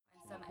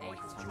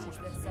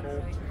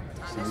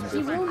My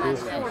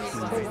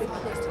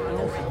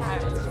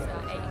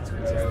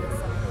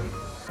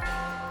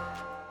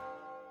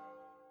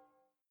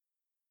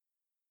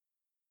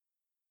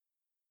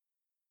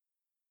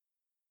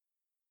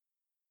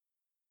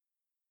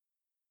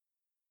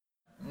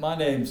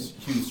name's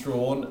Hugh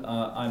Strawn.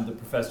 I'm the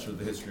Professor of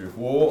the History of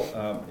War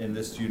in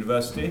this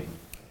university.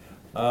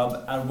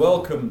 And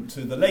welcome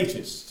to the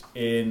latest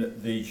in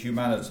the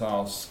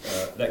Humanitas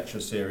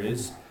lecture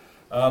series.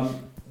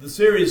 The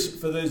series,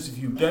 for those of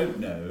you who don't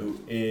know,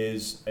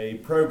 is a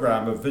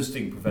programme of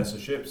visiting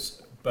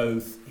professorships,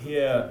 both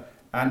here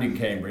and in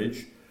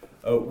Cambridge,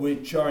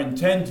 which are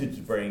intended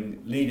to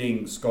bring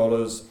leading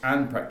scholars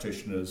and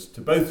practitioners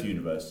to both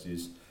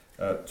universities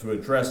to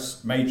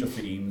address major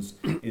themes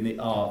in the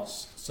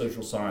arts,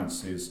 social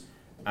sciences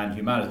and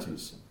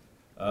humanities.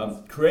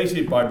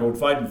 Created by Lord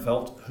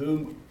Weidenfeld,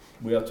 whom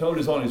we are told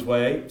is on his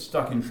way,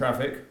 stuck in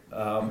traffic.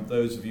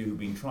 Those of you who've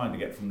been trying to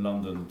get from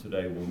London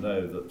today will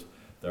know that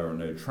there are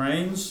no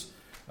trains,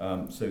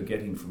 so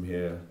getting from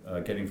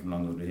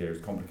London to here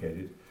is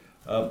complicated.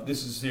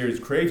 This is a series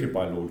created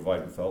by Lord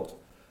Weidenfeld,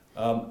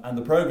 and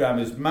the programme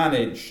is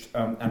managed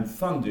and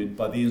funded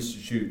by the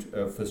Institute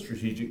for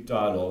Strategic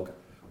Dialogue,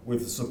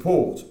 with the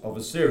support of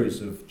a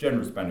series of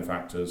generous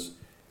benefactors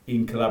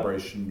in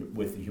collaboration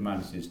with the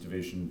Humanities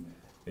Division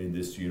in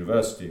this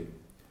university.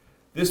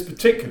 This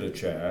particular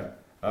chair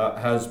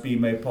has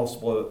been made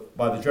possible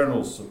by the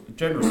generous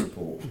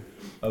support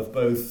of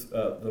both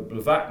the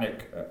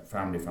Blavatnik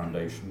Family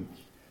Foundation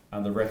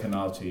and the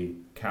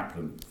Recanati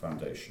Kaplan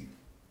Foundation.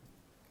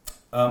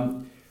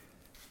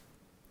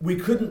 We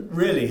couldn't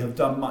really have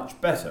done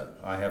much better,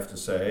 I have to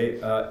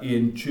say,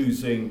 in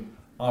choosing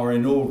our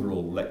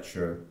inaugural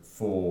lecture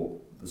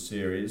for the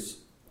series.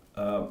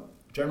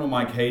 General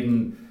Mike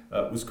Hayden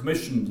was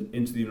commissioned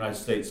into the United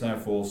States Air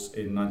Force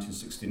in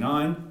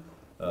 1969.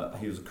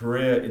 He was a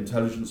career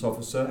intelligence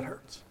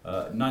officer.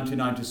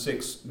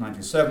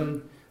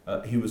 1996-97,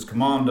 he was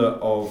commander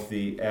of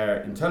the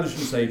Air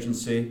Intelligence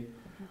Agency,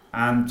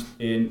 and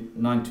in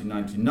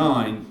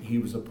 1999 he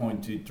was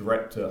appointed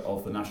director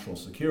of the National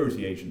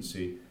Security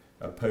Agency,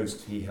 a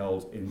post he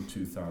held in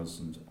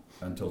 2000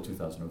 until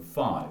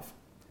 2005.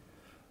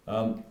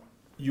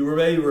 You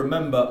may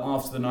remember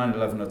after the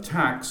 9/11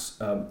 attacks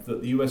that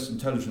the US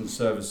intelligence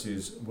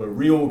services were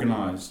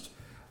reorganized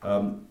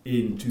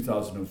in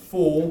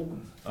 2004,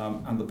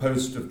 and the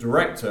post of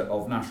Director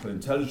of National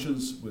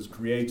Intelligence was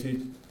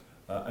created,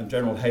 and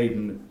General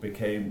Hayden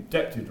became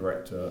Deputy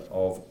Director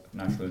of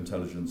National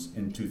Intelligence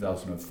in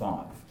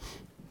 2005.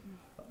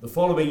 The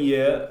following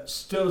year,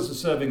 still as a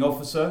serving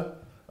officer,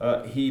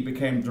 he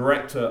became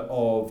Director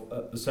of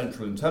the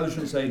Central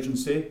Intelligence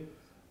Agency.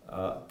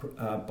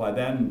 By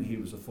then, he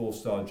was a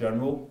four-star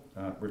general.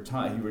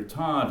 He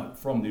retired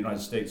from the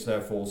United States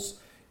Air Force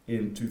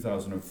in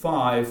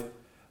 2005,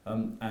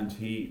 and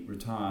he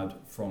retired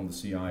from the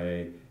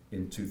CIA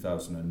in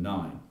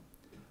 2009.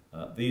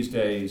 These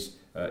days,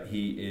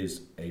 he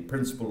is a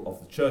principal of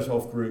the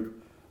Chertoff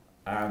Group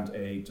and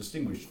a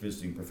distinguished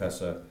visiting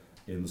professor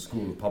in the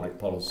School of Public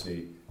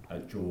Policy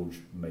at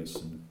George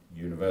Mason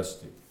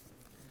University.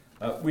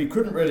 We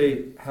couldn't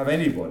really have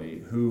anybody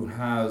who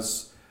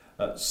has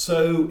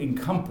so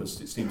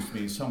encompassed, it seems to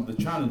me, some of the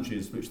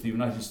challenges which the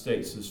United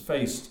States has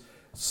faced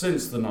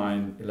since the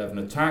 9/11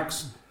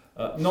 attacks,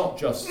 not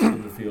just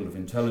in the field of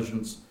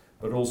intelligence,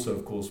 but also,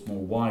 of course,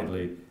 more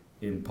widely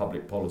in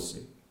public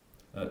policy.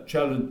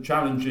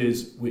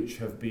 Challenges which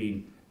have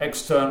been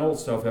external,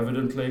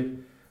 self-evidently,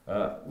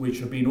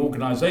 which have been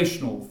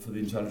organisational for the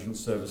intelligence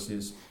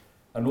services,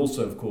 and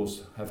also, of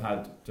course, have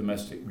had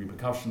domestic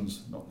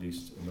repercussions, not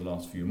least in the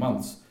last few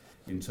months,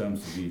 in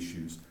terms of the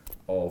issues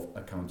of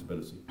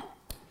accountability.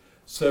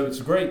 So it's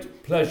a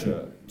great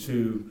pleasure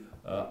to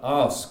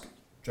ask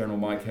General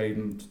Mike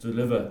Hayden to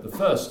deliver the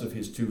first of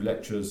his two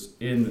lectures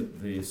in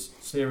this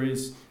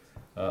series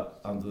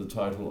under the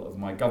title of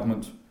My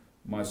Government,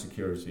 My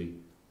Security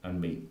and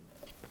Me.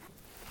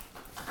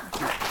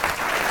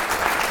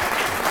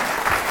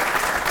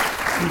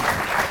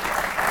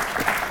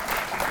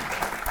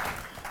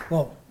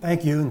 Well,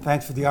 thank you, and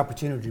thanks for the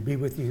opportunity to be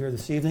with you here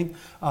this evening.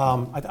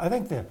 I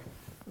think the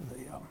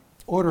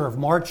order of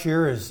march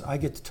here is I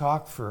get to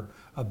talk for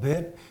a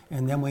bit,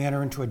 and then we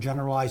enter into a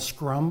generalized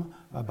scrum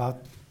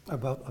about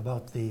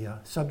the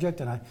subject,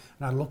 and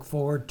I look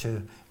forward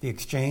to the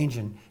exchange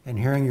and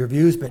hearing your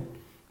views. But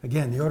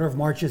again, the order of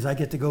march is I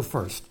get to go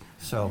first.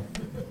 So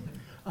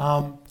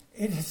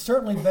it has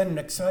certainly been an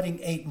exciting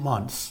 8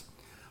 months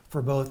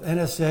for both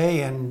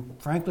NSA and,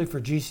 frankly, for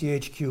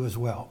GCHQ as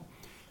well.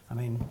 I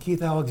mean,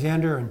 Keith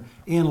Alexander and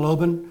Ian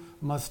Lobin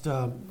must,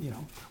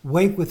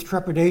 wake with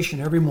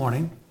trepidation every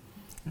morning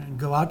and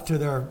go out to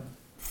their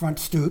front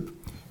stoop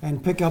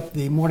and pick up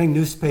the morning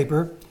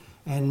newspaper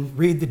and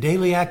read the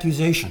daily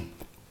accusation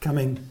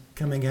coming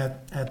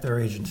at their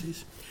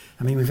agencies.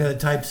 I mean, we've had the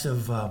types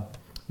of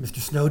Mr.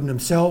 Snowden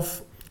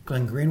himself,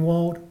 Glenn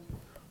Greenwald,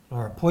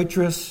 Laura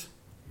Poitras,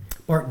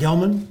 Bart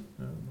Gellman,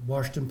 the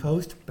Washington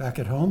Post, back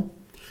at home.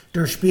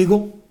 Der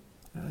Spiegel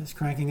is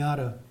cranking out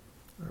a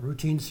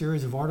routine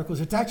series of articles.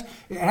 It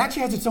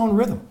actually has its own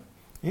rhythm.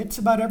 It's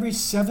about every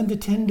 7 to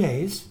 10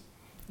 days,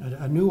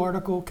 a new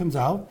article comes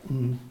out,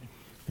 and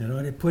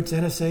and it puts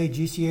NSA,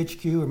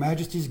 GCHQ, Her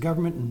Majesty's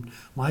government, and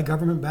my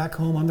government back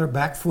home on their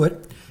back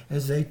foot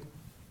as they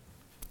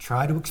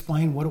try to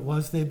explain what it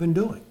was they've been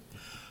doing.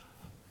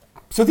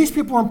 So these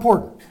people are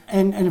important,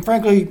 and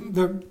frankly,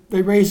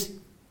 they raise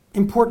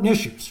important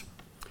issues.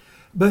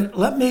 But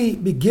let me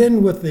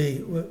begin with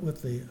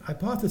the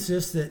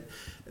hypothesis that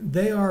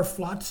they are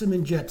flotsam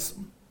and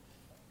jetsam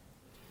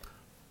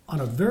on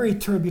a very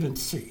turbulent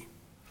sea.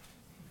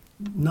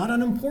 Not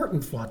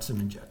unimportant flotsam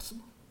and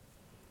jetsam.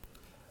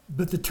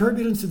 But the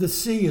turbulence of the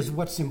sea is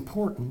what's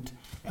important,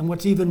 and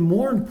what's even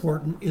more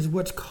important is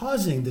what's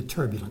causing the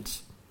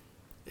turbulence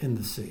in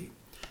the sea.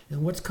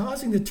 And what's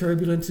causing the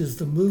turbulence is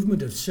the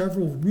movement of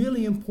several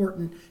really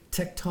important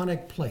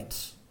tectonic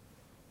plates.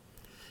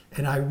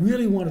 And I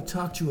really want to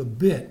talk to you a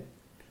bit,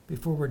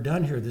 before we're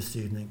done here this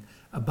evening,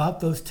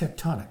 about those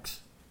tectonics.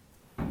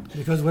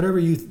 Because whatever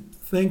you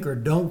think or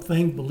don't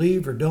think,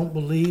 believe or don't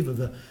believe of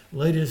the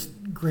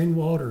latest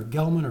Greenwald or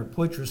Gelman or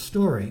Poitras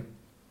story,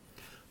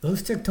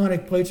 those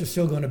tectonic plates are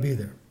still going to be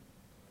there.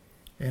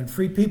 And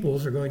free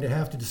peoples are going to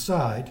have to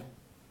decide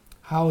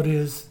how it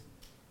is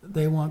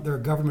they want their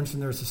governments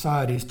and their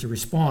societies to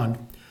respond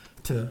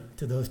to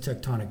those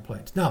tectonic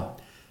plates. Now,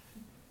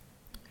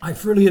 I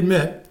freely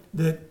admit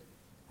that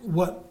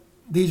what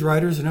these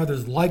writers and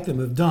others like them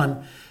have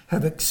done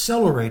have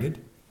accelerated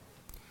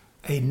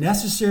a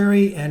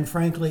necessary and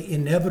frankly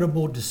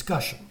inevitable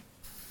discussion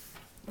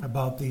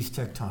about these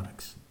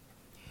tectonics.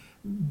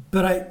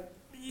 But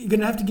you're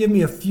going to have to give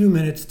me a few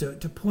minutes to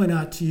point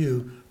out to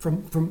you,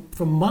 from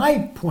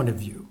my point of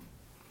view,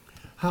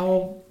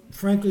 how,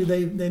 frankly,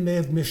 they may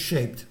have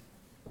misshaped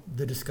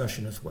the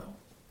discussion as well.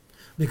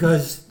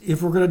 Because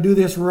if we're going to do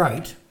this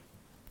right,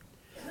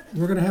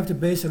 we're going to have to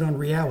base it on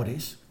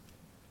realities,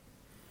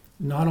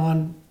 not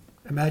on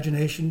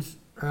imaginations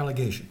or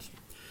allegations.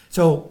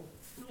 So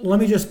let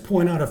me just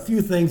point out a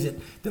few things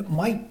that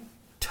might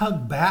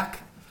tug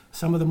back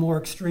some of the more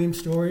extreme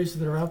stories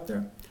that are out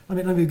there.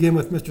 Let me begin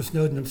with Mr.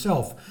 Snowden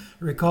himself.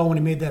 I recall when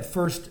he made that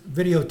first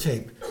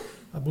videotape,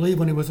 I believe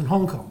when he was in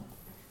Hong Kong,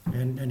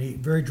 and he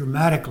very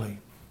dramatically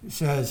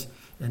says,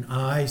 "And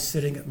I,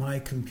 sitting at my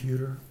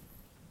computer,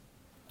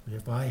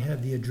 if I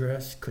had the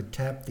address, could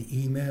tap the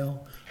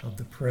email of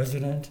the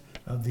President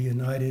of the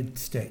United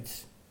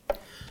States."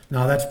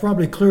 Now, that's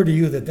probably clear to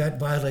you that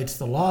violates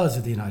the laws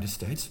of the United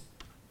States.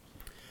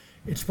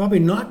 It's probably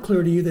not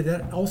clear to you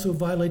that also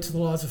violates the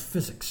laws of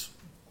physics.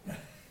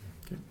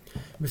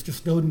 Mr.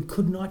 Snowden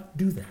could not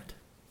do that.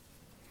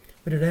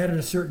 But it added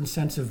a certain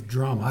sense of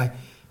drama.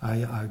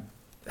 I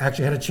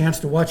actually had a chance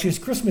to watch his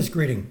Christmas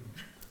greeting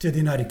to the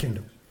United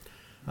Kingdom,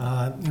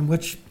 in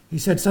which he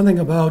said something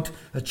about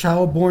a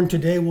child born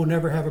today will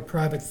never have a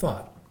private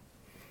thought,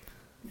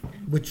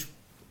 which,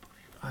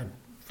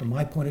 from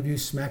my point of view,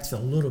 smacks a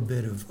little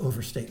bit of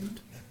overstatement.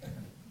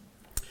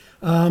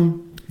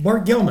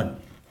 Bart Gellman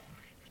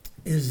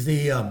is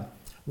the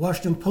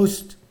Washington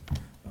Post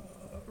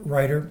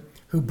writer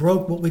who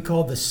broke what we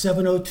call the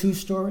 702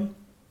 story.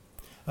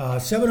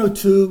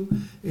 702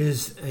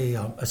 is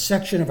a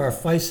section of our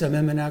FISA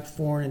Amendment Act,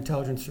 Foreign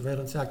Intelligence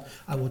Surveillance Act.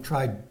 I will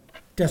try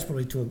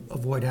desperately to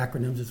avoid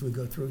acronyms as we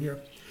go through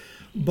here.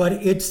 But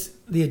it's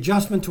the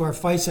adjustment to our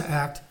FISA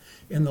Act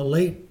in the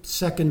late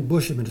second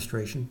Bush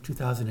administration,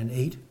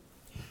 2008,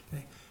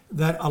 okay,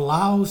 that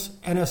allows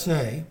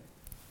NSA,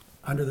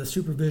 under the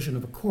supervision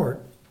of a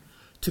court,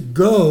 to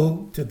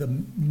go to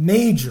the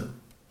major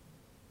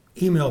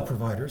email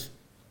providers,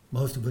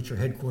 most of which are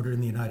headquartered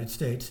in the United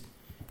States,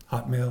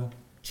 Hotmail,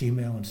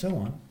 Gmail, and so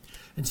on,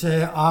 and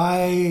say,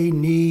 I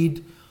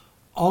need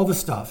all the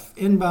stuff,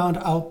 inbound,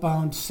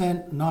 outbound,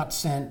 sent, not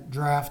sent,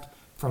 draft,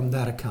 from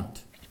that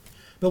account.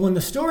 But when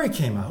the story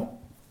came out,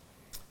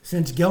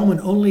 since Gelman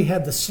only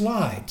had the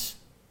slides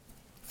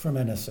from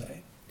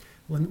NSA,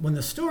 when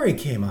the story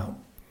came out,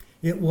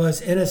 it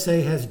was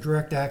NSA has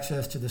direct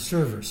access to the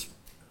servers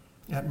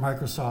at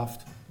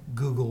Microsoft,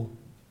 Google,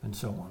 and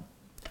so on.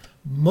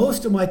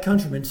 Most of my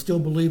countrymen still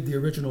believe the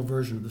original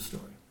version of the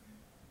story.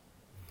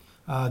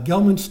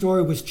 Gelman's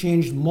story was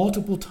changed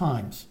multiple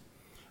times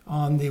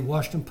on the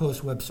Washington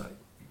Post website.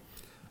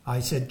 I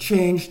said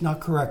changed,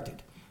 not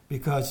corrected,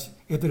 because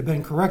if it had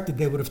been corrected,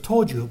 they would have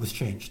told you it was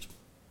changed.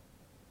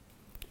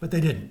 But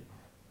they didn't.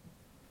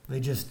 They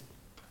just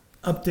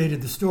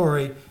updated the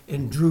story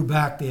and drew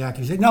back the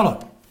accusation. Now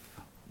look,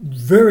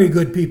 very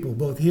good people,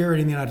 both here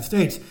and in the United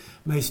States,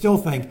 may still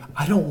think,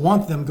 I don't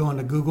want them going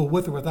to Google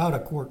with or without a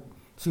court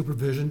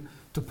supervision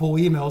to pull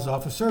emails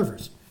off of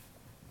servers.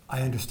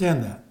 I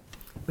understand that.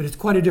 But it's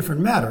quite a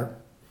different matter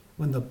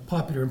when the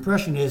popular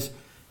impression is,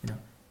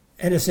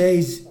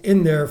 NSA's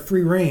in their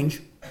free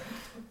range,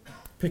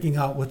 picking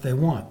out what they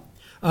want.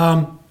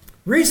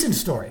 Recent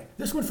story.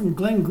 This one from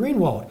Glenn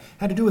Greenwald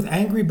had to do with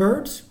Angry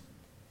Birds.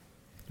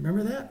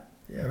 Remember that?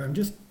 Yeah,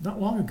 just not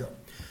long ago.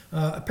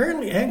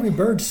 Apparently, Angry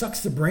Birds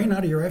sucks the brain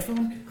out of your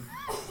iPhone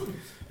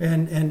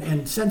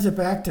and sends it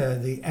back to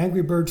the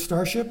Angry Bird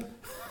Starship,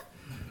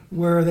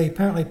 where they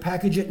apparently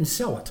package it and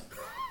sell it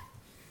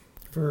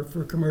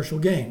for commercial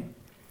gain.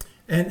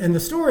 And the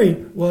story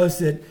was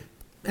that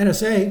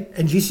NSA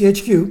and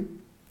GCHQ,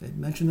 they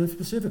mentioned them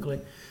specifically,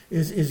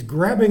 is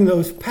grabbing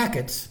those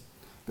packets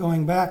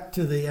going back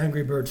to the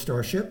Angry Bird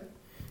starship.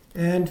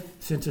 And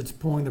since it's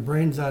pulling the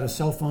brains out of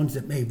cell phones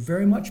that may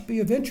very much be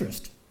of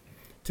interest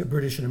to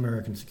British and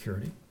American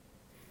security,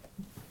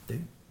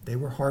 they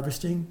were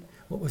harvesting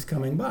what was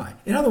coming by.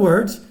 In other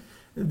words,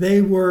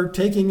 they were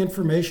taking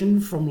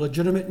information from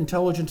legitimate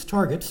intelligence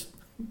targets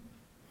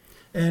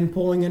and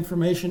pulling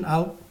information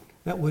out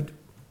that would,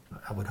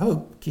 I would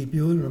hope, keep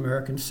you and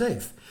Americans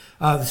safe.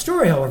 The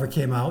story, however,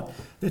 came out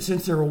that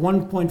since there are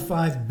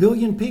 1.5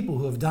 billion people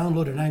who have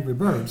downloaded Angry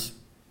Birds,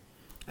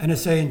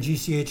 NSA and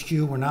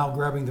GCHQ were now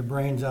grabbing the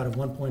brains out of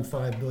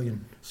 1.5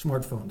 billion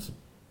smartphones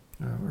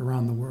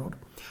around the world.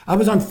 I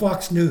was on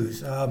Fox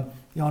News.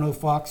 Y'all know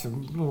Fox, a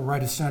little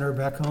right of center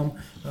back home.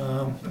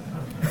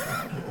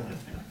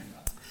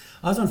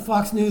 I was on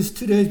Fox News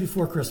 2 days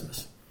before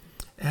Christmas,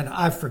 and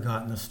I've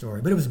forgotten the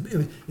story, but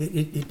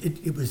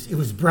it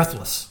was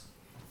breathless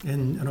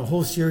in a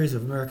whole series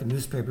of American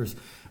newspapers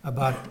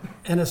about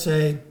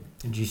NSA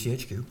and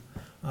GCHQ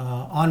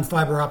on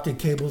fiber optic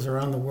cables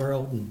around the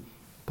world and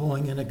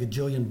pulling in a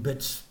gajillion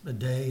bits a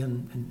day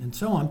and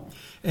so on.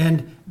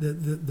 And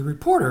the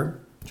reporter,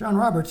 John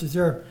Roberts, is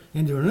there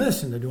and doing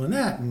this and they're doing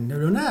that and they're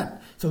doing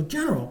that. So,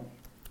 General,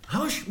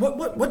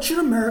 what should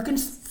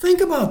Americans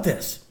think about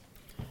this?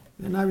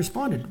 And I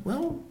responded,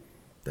 well,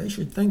 they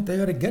should think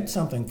they ought to get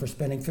something for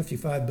spending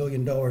 $55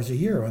 billion a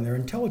year on their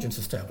intelligence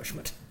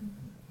establishment.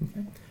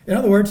 Okay? In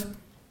other words,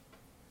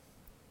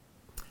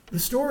 the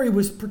story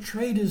was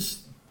portrayed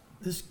as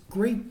this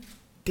great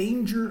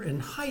danger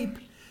and hype,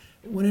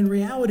 when in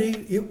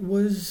reality it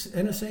was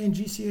NSA and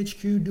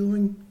GCHQ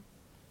doing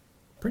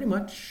pretty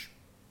much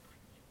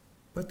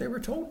what they were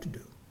told to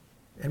do,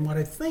 and what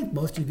I think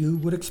most of you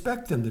would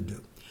expect them to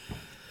do.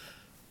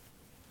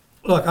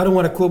 Look, I don't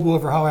want to quibble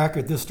over how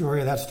accurate this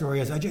story or that story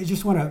is. I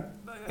just want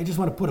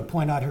to put a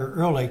point out here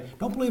early.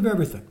 Don't believe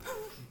everything,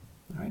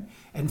 all right?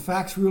 And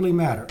facts really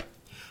matter.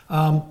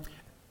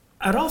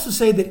 I'd also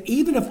say that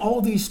even if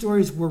all these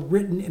stories were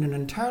written in an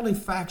entirely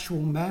factual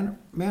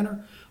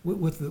manner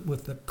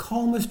with the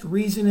calmest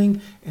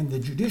reasoning and the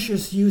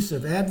judicious use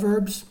of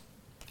adverbs,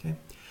 okay,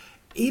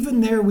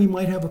 even there we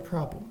might have a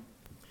problem.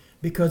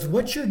 Because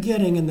what you're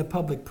getting in the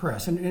public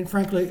press, and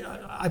frankly,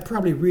 I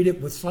probably read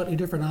it with slightly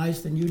different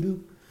eyes than you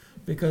do,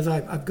 because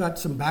I've got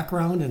some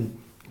background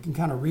and can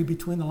kind of read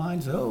between the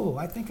lines. Oh,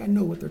 I think I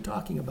know what they're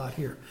talking about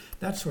here,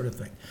 that sort of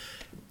thing.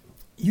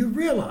 You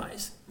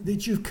realize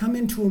that you've come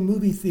into a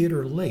movie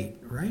theater late,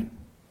 right?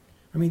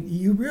 I mean,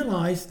 you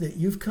realize that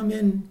you've come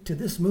into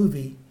this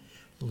movie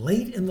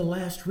late in the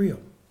last reel,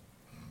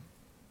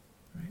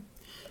 right?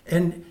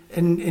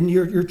 And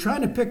you're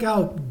trying to pick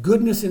out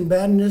goodness and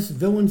badness,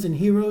 villains and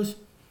heroes,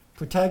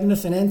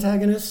 protagonists and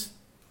antagonists,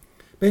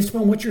 based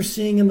upon what you're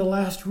seeing in the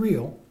last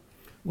reel,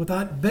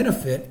 without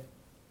benefit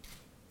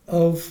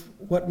of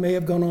what may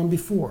have gone on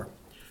before.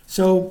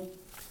 So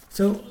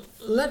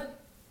let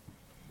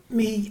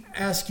me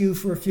ask you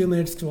for a few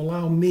minutes to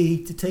allow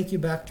me to take you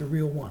back to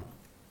reel one.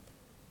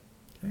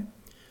 Okay?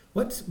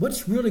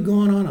 What's really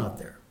going on out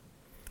there?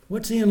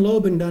 What's Ian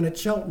Lobin done at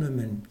Cheltenham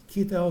and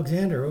Keith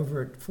Alexander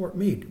over at Fort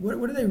Meade? What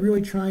are they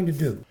really trying to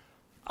do?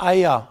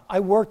 I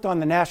worked on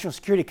the National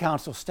Security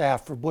Council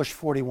staff for Bush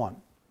 41.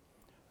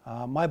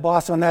 My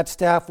boss on that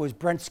staff was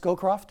Brent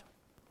Scowcroft.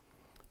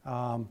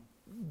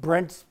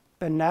 Brent's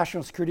been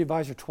National Security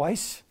Advisor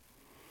twice.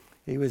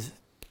 He was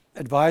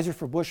advisor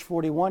for Bush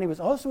 41. He was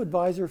also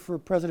advisor for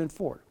President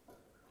Ford.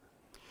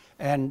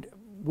 And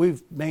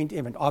we've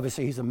maintained,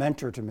 obviously he's a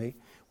mentor to me,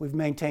 we've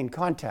maintained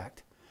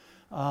contact.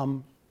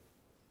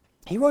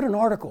 He wrote an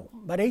article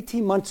about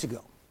 18 months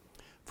ago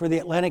for the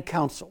Atlantic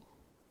Council.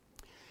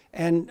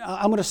 And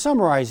I'm going to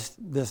summarize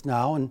this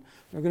now, and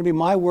they're going to be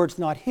my words,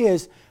 not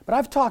his, but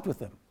I've talked with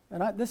him.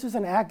 And this is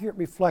an accurate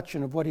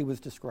reflection of what he was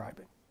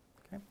describing.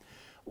 Okay?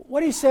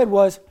 What he said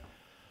was,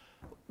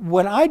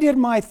 when I did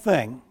my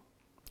thing,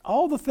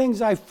 all the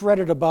things I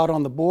fretted about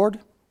on the board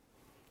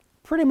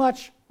pretty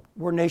much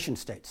were nation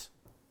states.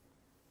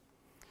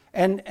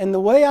 And the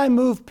way I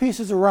moved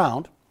pieces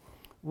around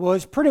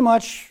was pretty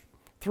much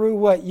through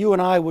what you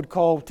and I would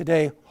call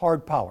today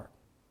hard power.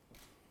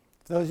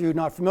 For those of you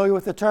not familiar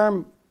with the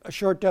term, a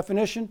short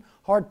definition,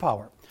 hard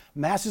power.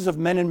 Masses of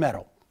men in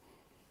metal.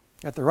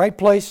 At the right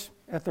place,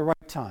 at the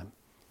right time.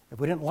 If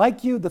we didn't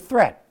like you, the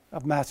threat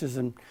of masses,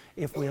 and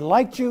if we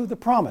liked you, the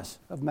promise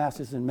of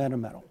masses and men in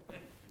metal.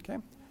 Okay?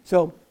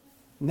 So,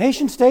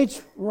 nation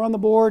states were on the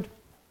board,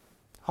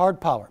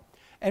 hard power.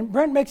 And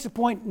Brent makes the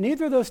point,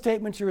 neither of those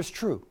statements are as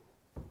true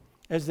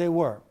as they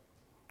were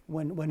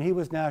when he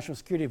was National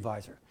Security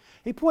Advisor.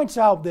 He points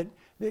out that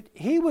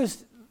he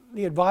was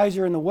the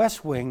advisor in the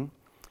West Wing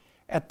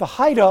at the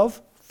height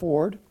of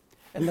Ford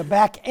and the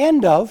back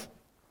end of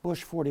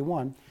Bush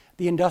 41,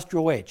 the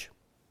industrial age.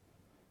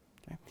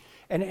 Okay?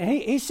 And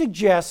he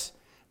suggests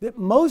that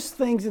most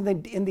things in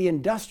the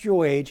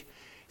industrial age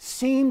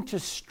seem to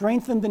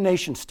strengthen the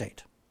nation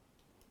state.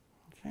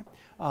 Okay?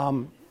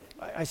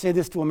 I say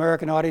this to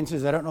American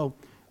audiences. I don't know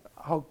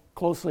how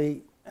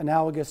closely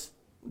analogous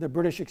the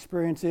British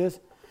experience is,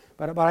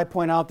 but I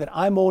point out that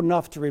I'm old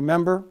enough to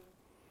remember,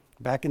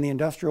 back in the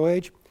industrial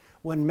age,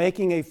 when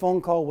making a phone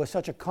call was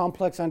such a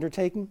complex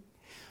undertaking,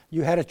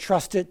 you had to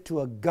trust it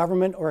to a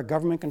government or a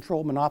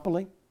government-controlled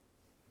monopoly.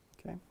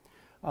 Okay?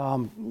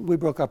 We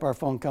broke up our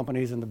phone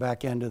companies in the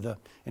back end of the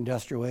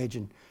industrial age,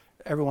 and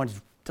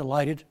everyone's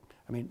delighted.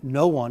 I mean,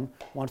 no one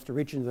wants to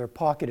reach into their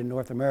pocket in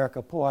North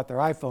America, pull out their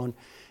iPhone,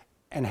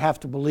 and have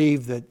to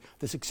believe that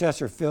the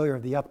success or failure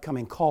of the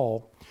upcoming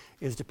call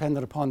is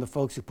dependent upon the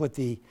folks who put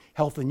the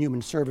Health and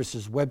Human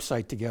Services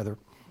website together.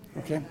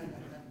 Okay?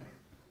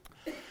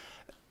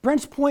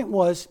 Brent's point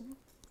was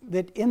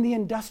that in the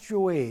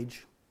industrial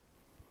age,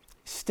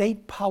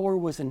 state power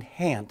was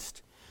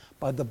enhanced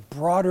by the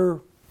broader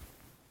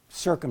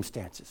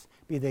circumstances,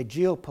 be they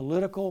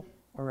geopolitical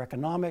or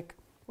economic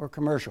or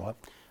commercial.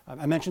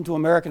 I mentioned to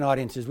American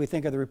audiences, we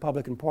think of the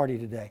Republican Party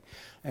today.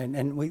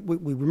 And we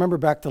remember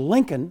back to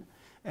Lincoln,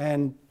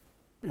 and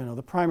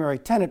the primary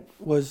tenet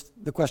was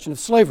the question of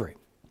slavery.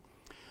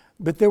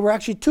 But there were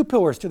actually two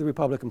pillars to the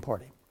Republican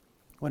Party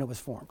when it was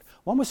formed.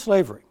 One was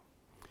slavery.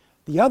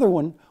 The other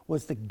one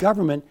was the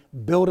government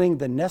building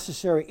the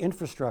necessary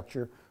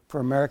infrastructure for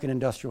American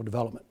industrial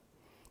development.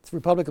 It's the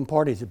Republican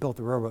parties that built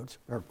the railroads,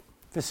 or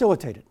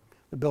facilitated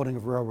the building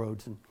of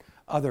railroads and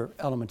other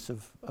elements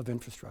of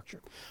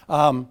infrastructure.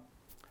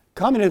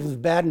 Communism is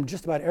bad in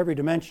just about every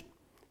dimension.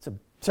 It's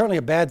certainly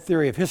a bad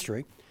theory of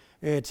history.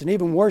 It's an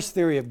even worse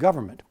theory of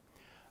government.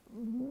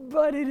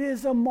 But it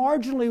is a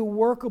marginally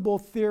workable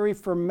theory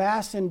for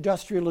mass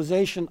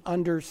industrialization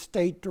under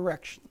state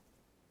direction.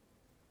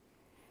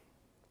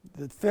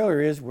 The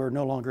failure is we're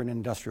no longer in an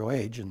industrial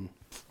age, and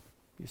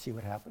you see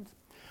what happens.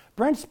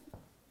 Brent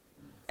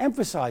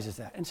emphasizes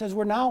that and says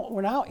we're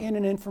now in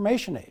an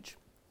information age,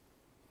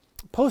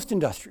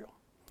 post-industrial,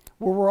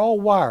 where we're all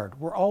wired,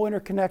 we're all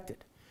interconnected.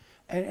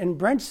 And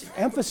Brent's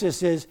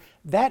emphasis is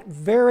that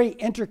very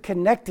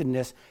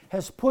interconnectedness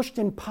has pushed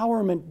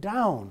empowerment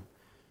down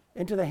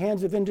into the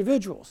hands of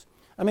individuals.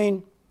 I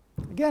mean,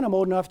 again, I'm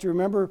old enough to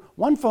remember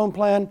one phone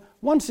plan,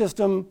 one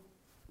system,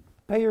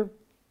 pay your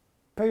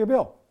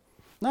bill.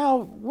 Now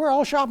we're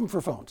all shopping for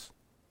phones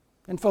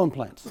and phone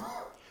plans.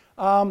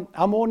 I'm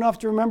old enough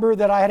to remember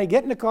that I had to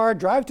get in the car,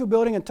 drive to a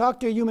building, and talk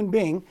to a human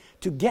being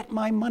to get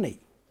my money.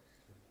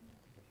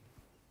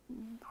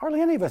 Hardly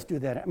any of us do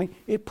that. I mean,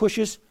 it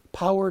pushes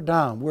power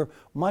down. We're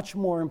much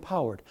more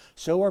empowered.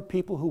 So are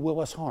people who will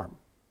us harm.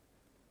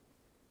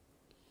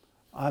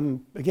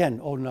 I'm, again,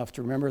 old enough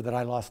to remember that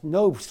I lost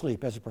no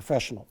sleep as a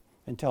professional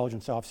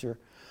intelligence officer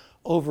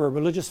over a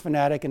religious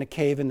fanatic in a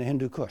cave in the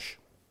Hindu Kush.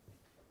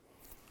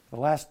 The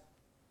last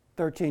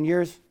 13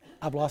 years,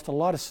 I've lost a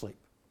lot of sleep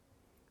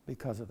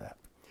because of that.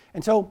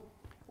 And so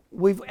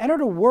we've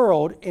entered a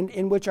world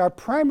in which our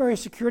primary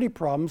security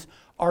problems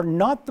are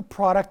not the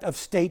product of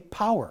state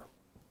power.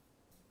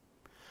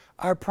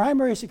 Our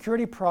primary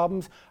security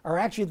problems are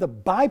actually the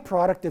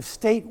byproduct of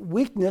state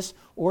weakness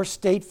or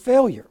state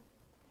failure.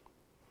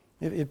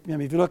 If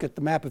you look at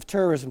the map of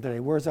terrorism today,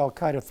 where's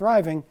Al-Qaeda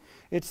thriving?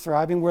 It's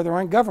thriving where there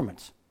aren't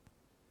governments.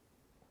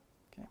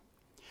 Okay.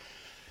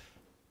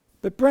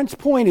 But Brent's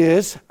point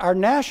is our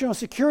national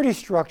security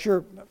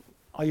structure,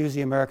 I'll use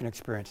the American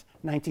experience,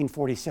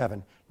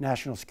 1947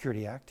 National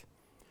Security Act,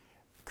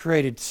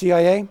 created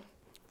CIA,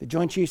 the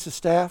Joint Chiefs of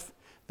Staff,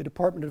 the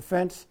Department of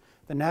Defense,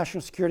 the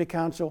National Security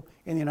Council,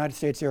 and the United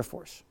States Air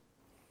Force.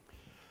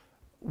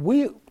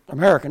 We,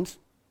 Americans,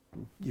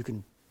 you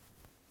can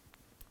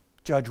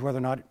judge whether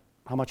or not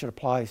how much it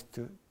applies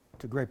to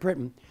Great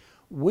Britain,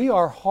 we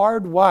are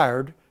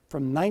hardwired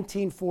from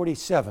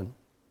 1947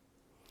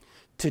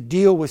 to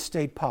deal with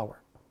state power.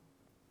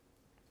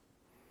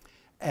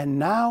 And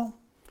now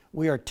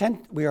we are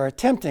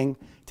attempting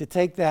to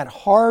take that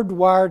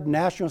hardwired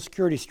national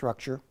security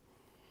structure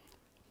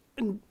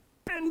and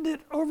bend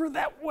it over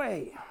that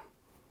way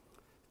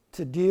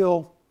to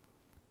deal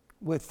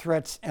with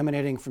threats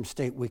emanating from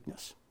state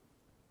weakness.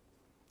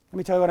 Let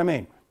me tell you what I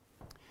mean.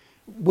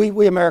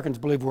 We Americans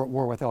believe we're at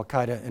war with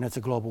Al-Qaeda and it's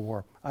a global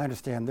war. I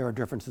understand there are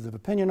differences of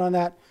opinion on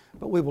that,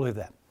 but we believe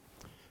that.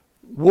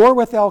 War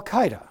with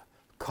Al-Qaeda,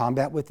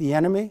 combat with the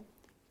enemy,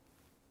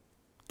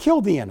 kill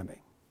the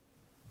enemy.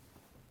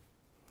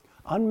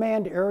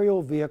 Unmanned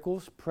aerial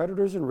vehicles,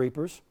 predators and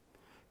reapers,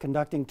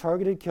 conducting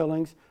targeted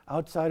killings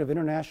outside of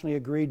internationally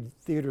agreed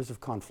theaters of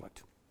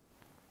conflict.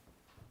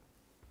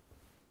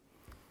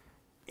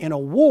 In a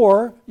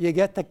war, you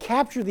get to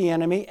capture the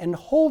enemy and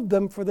hold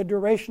them for the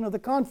duration of the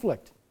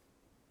conflict.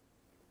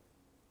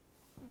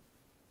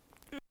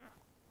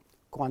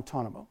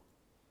 Guantanamo.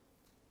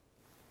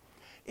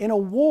 In a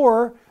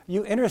war,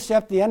 you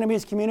intercept the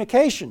enemy's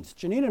communications.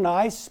 Janine and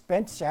I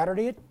spent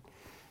Saturday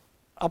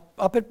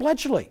up at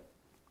Bletchley.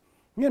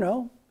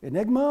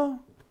 Enigma,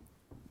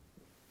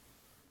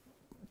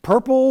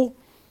 Purple,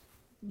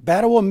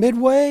 Battle of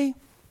Midway,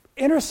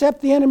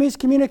 intercept the enemy's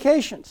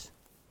communications.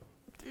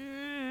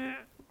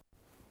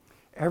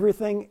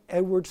 Everything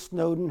Edward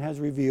Snowden has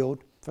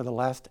revealed for the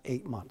last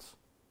 8 months.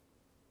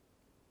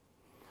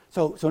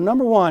 So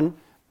number one,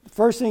 the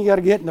first thing you got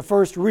to get in the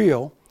first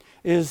reel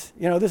is,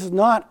 this is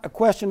not a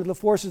question of the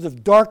forces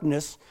of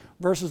darkness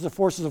versus the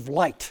forces of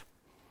light.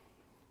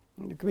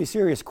 There could be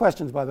serious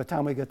questions by the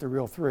time we get to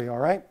real 3, all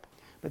right?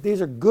 But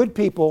these are good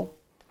people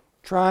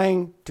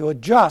trying to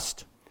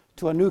adjust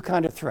to a new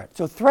kind of threat.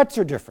 So threats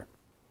are different.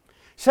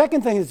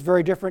 Second thing that's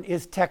very different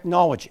is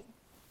technology.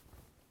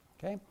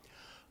 Okay?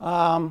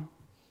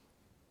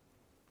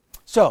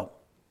 So,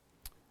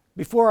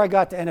 before I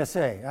got to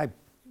NSA, I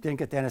didn't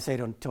get to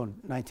NSA until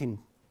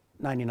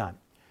 1999.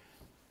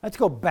 Let's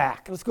go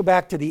back. Let's go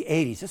back to the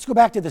 80s. Let's go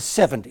back to the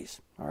 70s,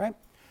 all right?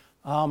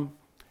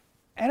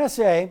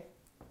 NSA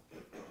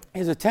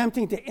is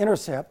attempting to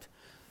intercept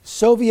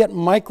Soviet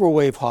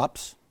microwave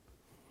hops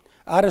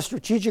out of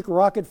Strategic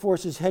Rocket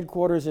Forces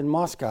headquarters in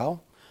Moscow,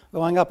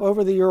 going up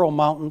over the Ural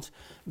Mountains,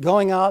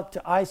 going out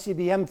to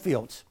ICBM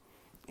fields,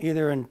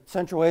 either in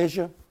Central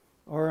Asia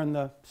or in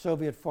the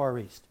Soviet Far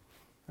East.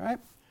 All right?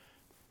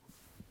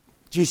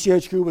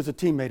 GCHQ was a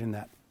teammate in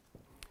that.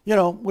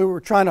 We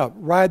were trying to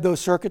ride those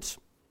circuits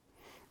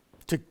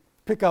to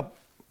pick up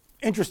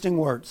interesting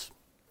words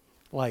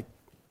like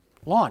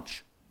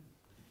launch.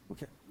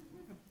 Okay.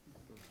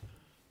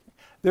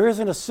 There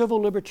isn't a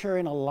civil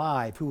libertarian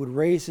alive who would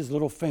raise his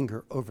little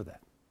finger over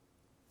that.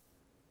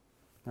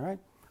 All right?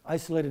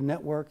 Isolated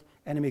network,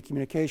 enemy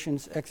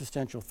communications,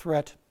 existential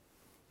threat.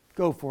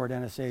 Go for it,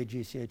 NSA,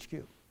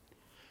 GCHQ.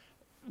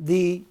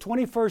 The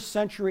 21st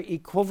century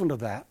equivalent of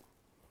that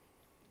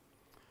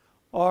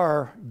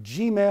are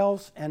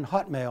Gmails and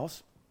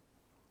Hotmails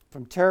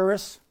from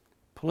terrorists,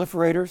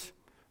 proliferators,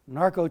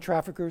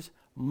 narco-traffickers,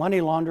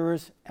 money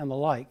launderers, and the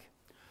like,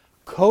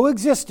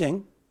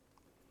 coexisting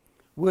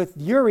with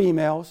your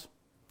emails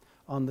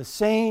on the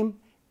same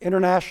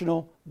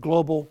international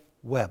global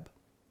web.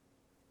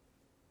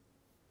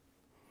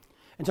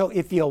 And so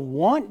if you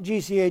want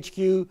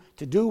GCHQ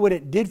to do what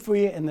it did for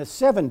you in the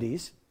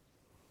 70s,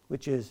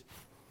 which is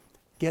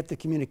get the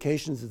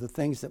communications of the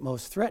things that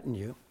most threaten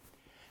you,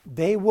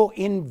 they will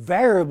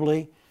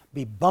invariably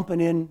be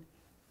bumping in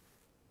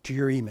to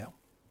your email.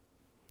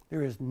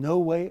 There is no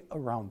way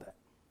around that.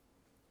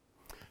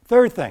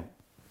 Third thing,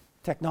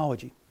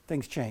 technology.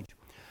 Things change.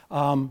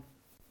 When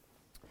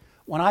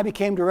I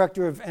became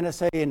director of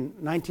NSA in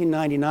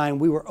 1999,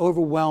 we were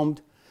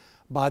overwhelmed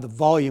by the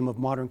volume of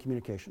modern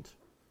communications.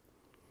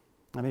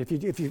 I mean,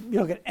 if you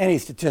look at any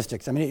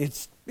statistics, I mean,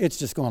 it's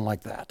just going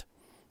like that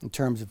in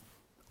terms of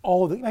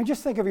all of the. I mean,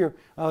 just think of this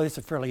is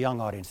a fairly young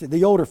audience,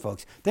 the older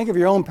folks. Think of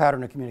your own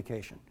pattern of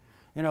communication.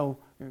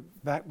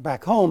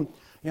 Back home,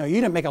 you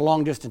didn't make a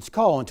long distance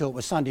call until it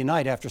was Sunday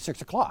night after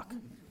 6 o'clock,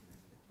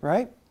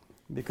 right?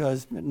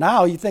 Because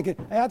now I think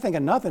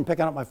of nothing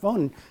picking up my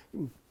phone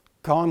and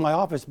calling my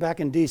office back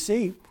in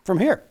D.C. from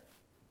here.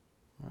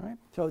 All right?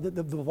 So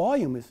the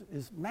volume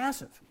is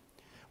massive.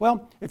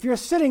 Well, if you're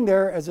sitting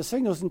there as a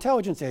signals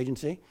intelligence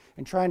agency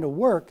and trying to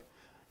work,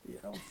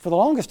 for the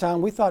longest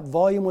time we thought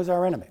volume was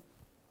our enemy.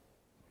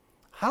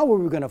 How were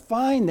we going to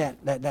find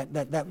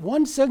that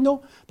one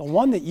signal, the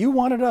one that you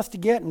wanted us to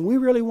get and we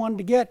really wanted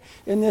to get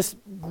in this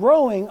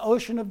growing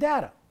ocean of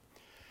data?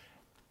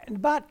 And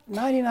about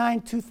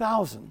 99,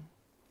 2000,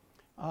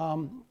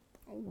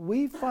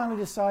 we finally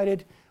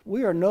decided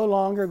we are no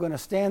longer going to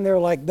stand there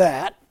like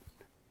that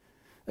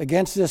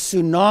against this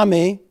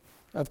tsunami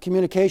of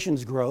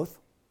communications growth.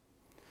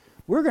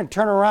 We're going to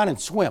turn around and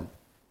swim.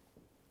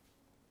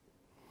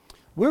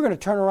 We're going to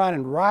turn around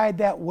and ride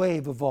that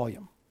wave of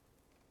volume.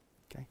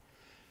 Okay?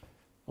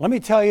 Let me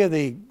tell you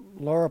the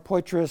Laura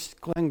Poitras,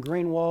 Glenn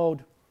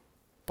Greenwald,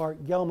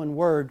 Bart Gellman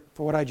word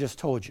for what I just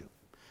told you.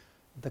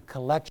 The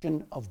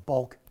collection of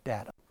bulk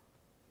data.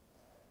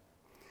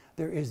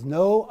 There is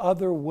no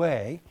other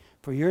way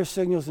for your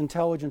signals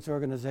intelligence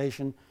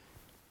organization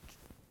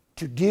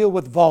to deal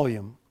with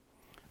volume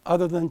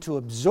other than to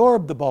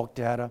absorb the bulk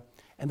data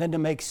and then to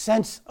make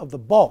sense of the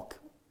bulk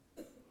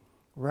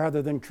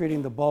rather than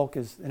treating the bulk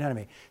as an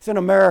enemy. It's an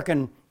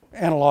American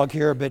analog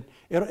here, but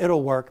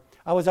it'll work.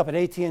 I was up at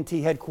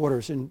AT&T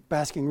headquarters in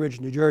Basking Ridge,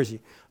 New Jersey,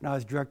 when I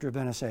was director of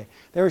NSA.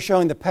 They were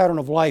showing the pattern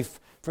of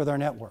life for their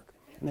network.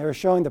 And they were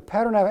showing the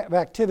pattern of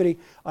activity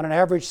on an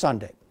average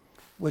Sunday,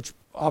 which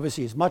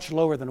obviously is much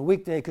lower than a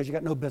weekday because you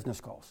got no business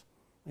calls.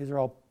 These are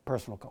all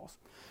personal calls.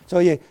 So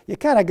you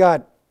kind of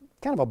got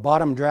a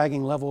bottom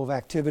dragging level of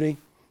activity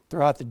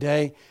throughout the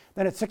day.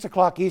 Then at 6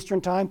 o'clock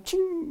Eastern time,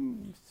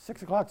 ching,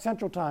 6 o'clock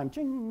Central time,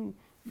 ching,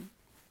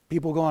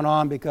 people going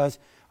on because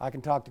I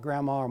can talk to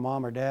grandma or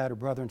mom or dad or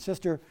brother and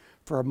sister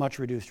for a much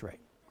reduced rate.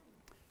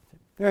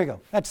 There you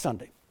go, that's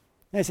Sunday.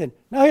 And they said,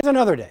 now here's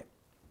another day.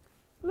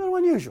 A little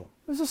unusual.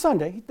 It was a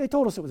Sunday. They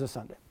told us it was a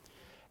Sunday.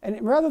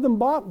 And rather than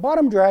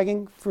bottom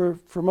dragging for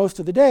most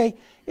of the day,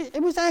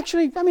 it was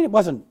actually, I mean, it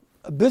wasn't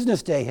a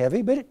business day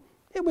heavy, but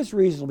it was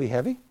reasonably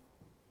heavy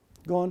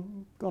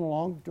going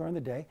along during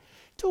the day.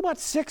 Till about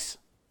 6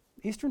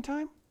 Eastern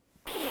time,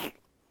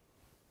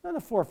 then the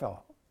 4 fell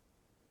out.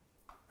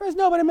 There was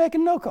nobody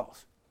making no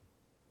calls.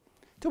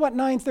 Till about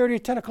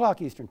 9:30, 10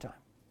 o'clock Eastern time.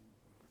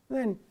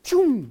 Then,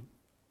 choom.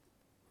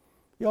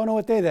 You all know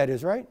what day that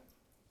is, right?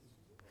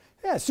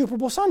 Yeah, Super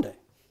Bowl Sunday.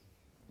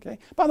 Okay.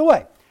 By the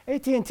way,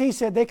 AT&T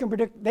said they can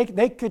predict,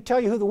 they could tell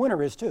you who the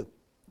winner is too.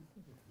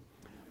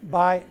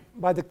 By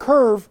the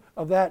curve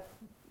of that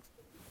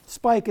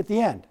spike at the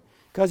end.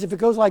 Because if it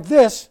goes like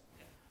this,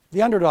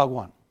 the underdog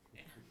won.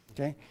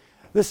 Okay?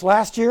 This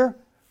last year,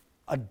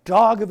 a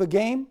dog of a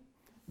game,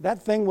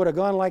 that thing would have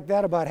gone like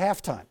that about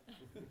halftime.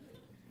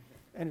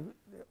 And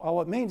all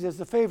it means is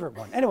the favorite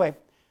one. Anyway,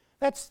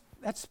 that's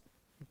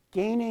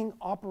gaining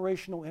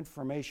operational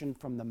information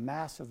from the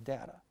mass of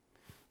data,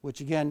 which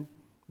again,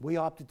 we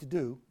opted to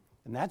do.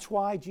 And that's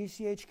why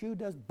GCHQ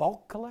does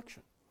bulk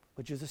collection,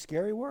 which is a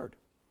scary word.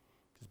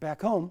 Because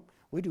back home,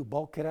 we do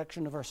bulk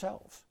collection of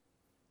ourselves.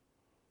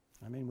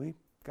 I mean, we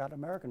got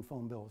American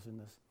phone bills in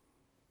this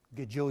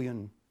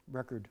gajillion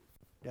record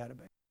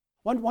database.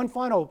 One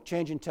final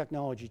change in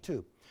technology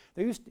too.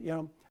 There used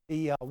to,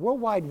 the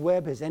World Wide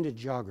Web has ended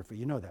geography.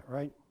 You know that,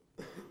 right?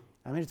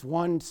 I mean, it's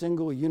one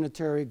single,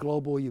 unitary,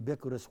 global,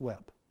 ubiquitous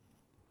web.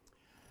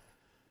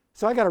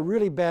 So I got a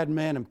really bad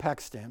man in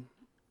Pakistan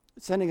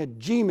sending a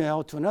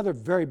Gmail to another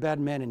very bad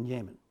man in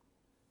Yemen.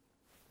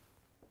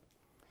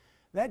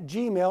 That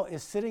Gmail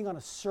is sitting on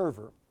a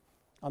server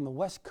on the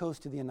west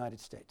coast of the United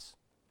States.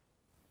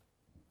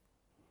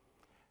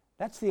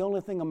 That's the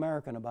only thing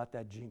American about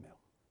that Gmail.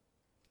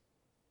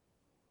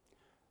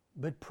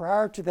 But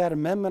prior to that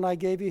amendment I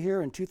gave you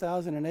here in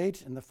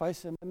 2008 in the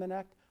FISA Amendment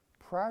Act,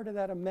 prior to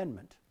that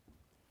amendment,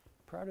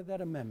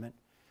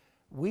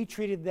 we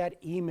treated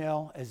that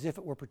email as if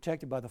it were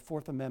protected by the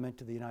Fourth Amendment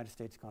to the United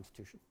States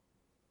Constitution.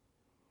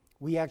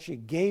 We actually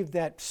gave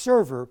that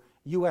server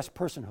U.S.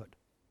 personhood.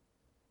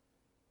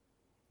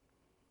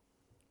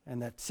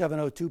 And that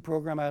 702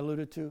 program I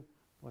alluded to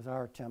was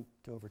our attempt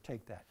to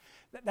overtake that.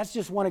 That's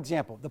just one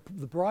example.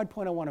 The broad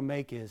point I want to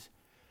make is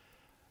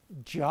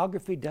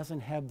geography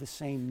doesn't have the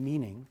same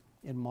meaning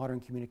in modern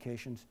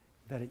communications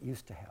that it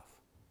used to have.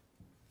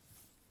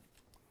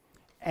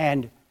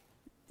 And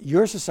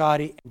your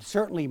society, and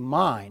certainly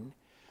mine,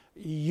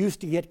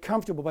 used to get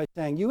comfortable by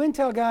saying, you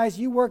intel guys,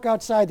 you work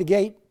outside the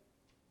gate.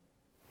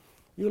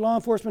 You law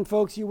enforcement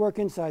folks, you work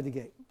inside the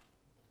gate.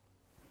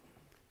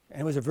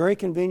 And it was a very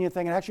convenient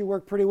thing. It actually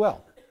worked pretty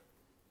well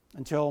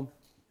until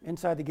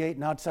inside the gate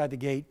and outside the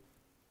gate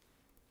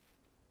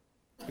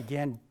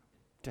began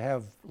to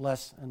have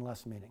less and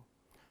less meaning.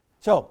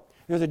 So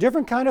there's a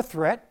different kind of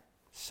threat,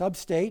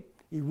 sub-state.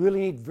 You really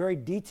need very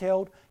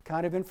detailed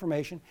kind of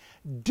information.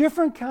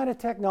 Different kind of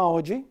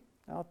technology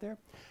out there.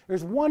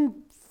 There's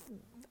one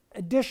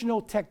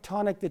additional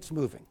tectonic that's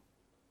moving.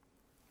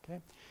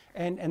 Okay?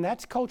 And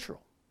that's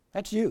cultural.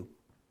 That's you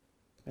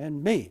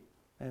and me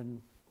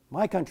and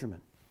my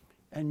countrymen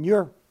and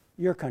your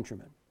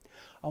countrymen.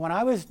 When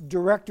I was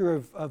director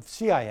of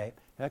CIA,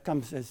 that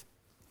comes as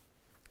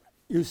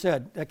you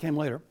said, that came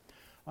later.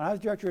 When I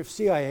was director of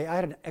CIA, I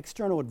had an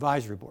external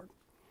advisory board.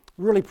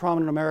 Really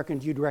prominent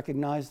Americans, you'd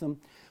recognize them.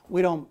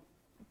 We don't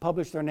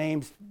publish their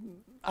names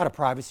out of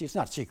privacy. It's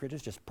not secret,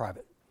 it's just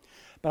private.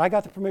 But I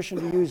got the permission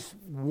to use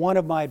one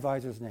of my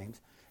advisors'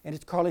 names, and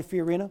it's Carly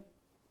Fiorina,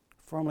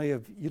 formerly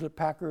of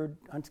Hewlett-Packard,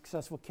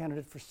 unsuccessful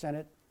candidate for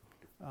Senate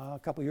a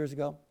couple years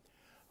ago.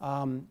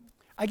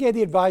 I gave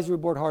the advisory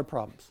board hard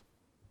problems,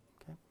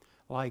 okay?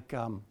 Like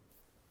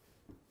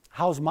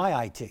how's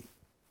my IT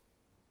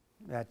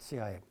at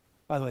CIA?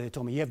 By the way, they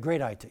told me, you have great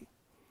IT.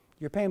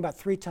 You're paying about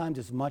 3 times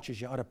as much as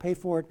you ought to pay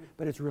for it,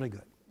 but it's really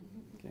good.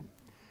 Okay?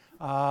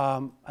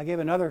 I gave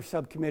another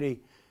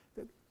subcommittee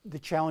the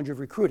challenge of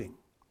recruiting.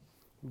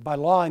 By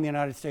law in the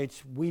United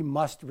States, we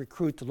must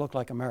recruit to look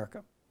like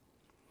America.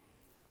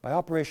 By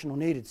operational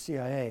need at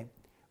CIA,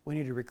 we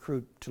need to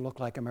recruit to look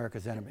like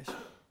America's enemies.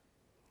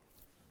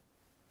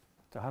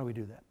 So how do we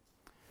do that?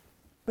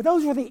 But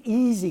those are the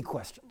easy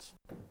questions.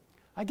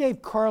 I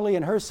gave Carly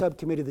and her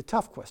subcommittee the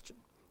tough question.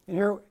 And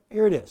here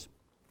it is.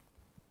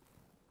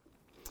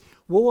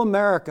 Will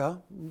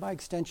America, by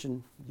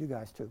extension, you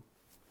guys too,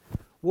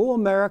 will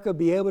America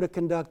be able to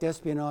conduct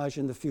espionage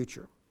in the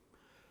future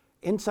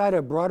inside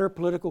a broader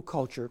political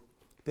culture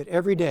that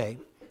every day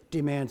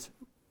demands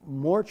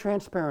more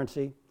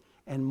transparency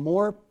and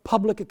more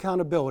public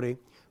accountability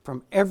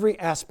from every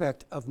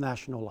aspect of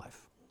national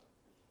life?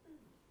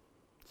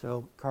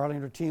 So Carly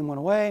and her team went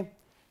away.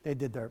 They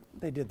did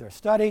their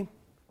study.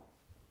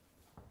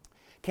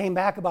 Came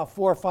back about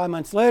 4 or 5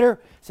 months later,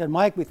 said,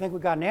 Mike, we think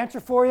we got an answer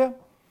for you.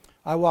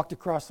 I walked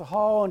across the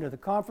hall into the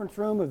conference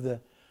room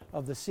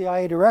of the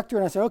CIA director,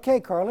 and I said, okay,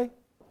 Carly,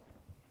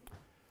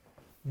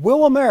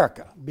 will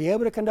America be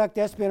able to conduct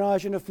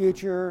espionage in the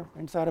future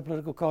inside a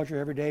political culture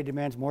every day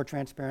demands more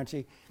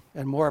transparency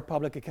and more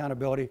public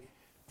accountability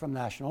from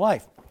national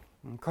life?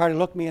 And Carly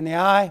looked me in the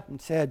eye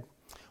and said,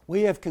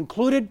 we have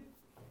concluded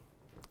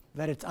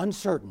that it's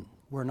uncertain.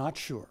 We're not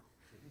sure.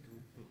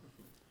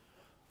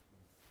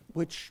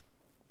 Which,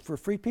 for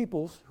free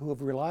peoples who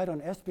have relied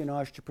on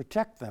espionage to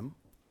protect them,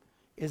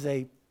 is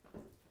a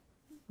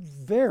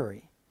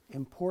very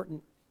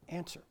important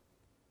answer.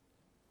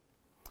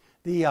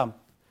 The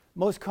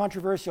most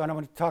controversial, and I'm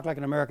going to talk like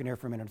an American here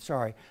for a minute, I'm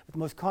sorry, but the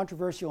most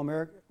controversial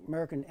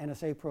American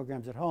NSA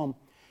programs at home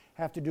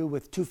have to do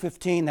with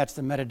 215, that's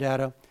the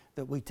metadata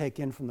that we take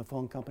in from the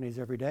phone companies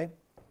every day,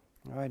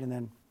 All right, and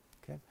then,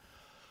 okay.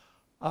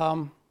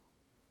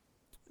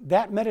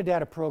 That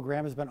metadata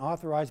program has been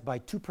authorized by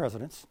two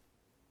presidents.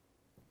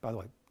 By the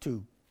way,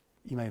 two,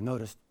 you may have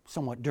noticed,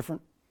 somewhat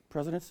different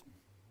presidents.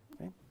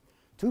 Okay?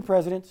 Two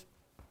presidents,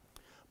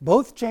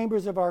 both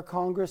chambers of our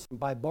Congress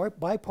by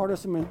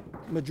bipartisan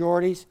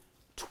majorities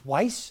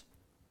twice,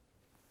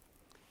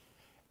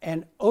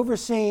 and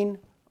overseen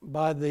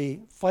by the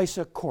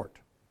FISA court.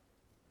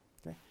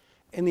 Okay?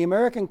 In the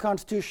American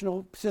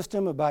constitutional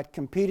system about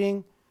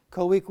competing,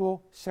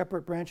 co-equal,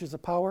 separate branches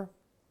of power,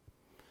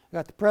 I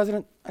got the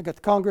president, I got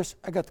the Congress,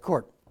 I got the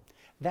court.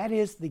 That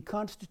is the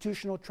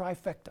constitutional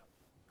trifecta.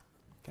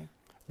 Okay?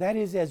 That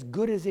is as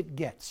good as it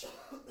gets.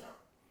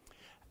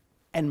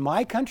 And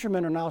my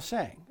countrymen are now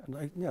saying,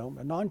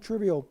 a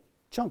non-trivial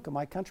chunk of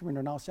my countrymen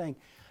are now saying,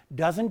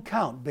 doesn't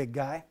count, big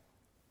guy.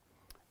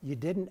 You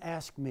didn't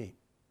ask me.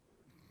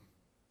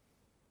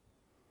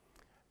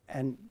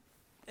 And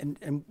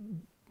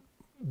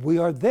we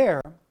are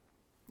there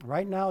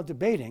right now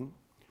debating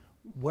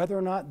whether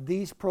or not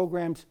these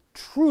programs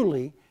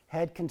truly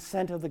had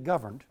consent of the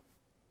governed,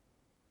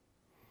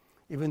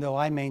 even though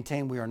I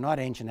maintain we are not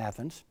ancient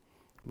Athens.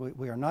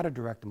 We are not a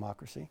direct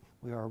democracy.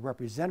 We are a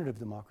representative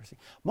democracy.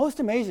 Most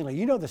amazingly,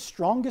 you know the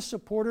strongest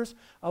supporters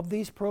of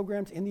these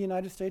programs in the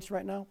United States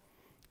right now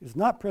is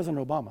not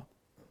President Obama.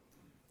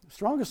 The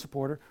strongest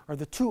supporter are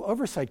the two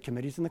oversight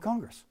committees in the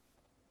Congress,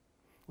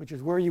 which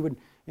is where you would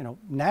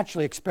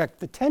naturally expect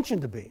the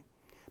tension to be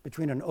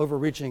between an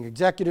overreaching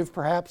executive,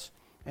 perhaps,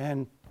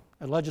 and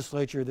a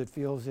legislature that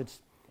feels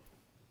its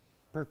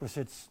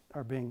perquisites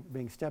are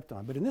being stepped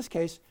on. But in this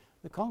case,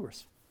 the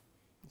Congress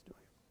is doing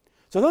it.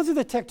 So those are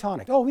the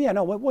tectonics. Oh yeah,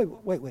 no,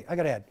 wait. I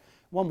got to add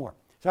one more.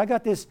 So I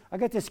got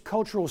this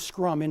cultural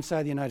scrum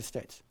inside the United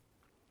States.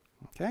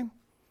 Okay,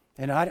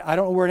 and I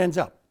don't know where it ends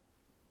up.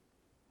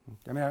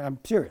 I mean, I'm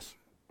serious,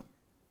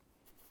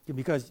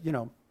 because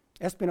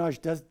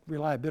espionage does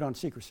rely a bit on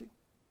secrecy.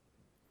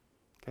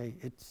 Okay,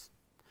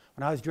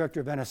 when I was director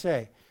of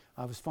NSA,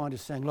 I was fond of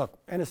saying,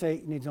 look,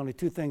 NSA needs only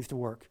two things to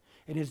work.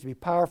 It needs to be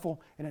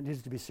powerful, and it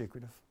needs to be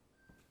secretive.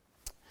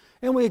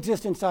 And we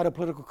exist inside a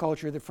political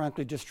culture that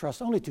frankly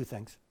distrusts only two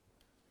things: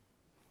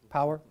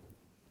 power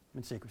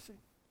and secrecy.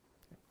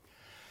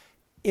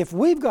 If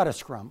we've got a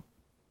scrum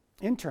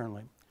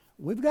internally,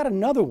 we've got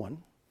another one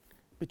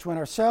between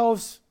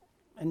ourselves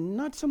and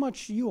not so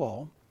much you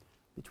all,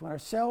 between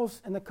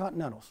ourselves and the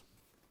Continentals.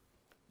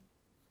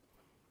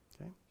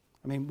 Okay?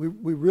 I mean,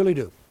 we really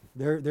do.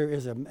 There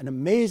is an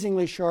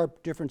amazingly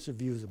sharp difference of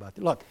views about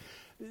it. Look,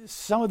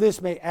 some of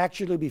this may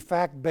actually be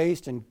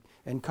fact-based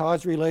and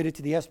cause-related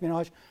to the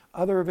espionage.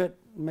 Other of it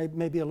may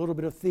be a little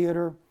bit of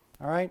theater,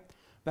 all right?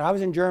 But I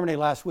was in Germany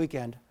last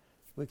weekend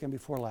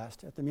before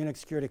last, at the Munich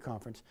Security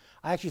Conference.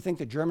 I actually think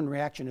the German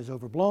reaction is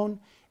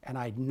overblown, and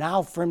I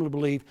now firmly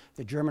believe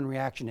the German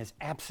reaction is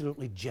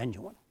absolutely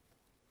genuine.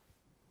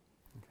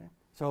 Okay?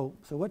 So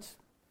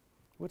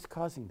what's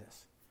causing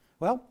this?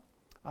 Well,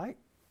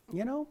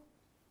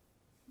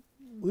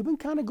 we've been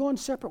kind of going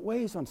separate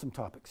ways on some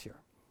topics here.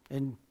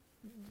 And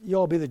you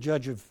all be the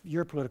judge of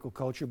your political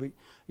culture, but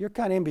you're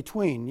kind of in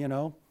between,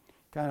 kind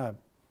of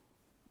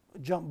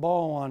jump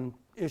ball on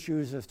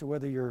issues as to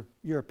whether you're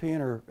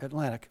European or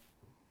Atlantic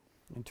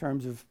in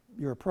terms of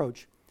your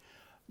approach.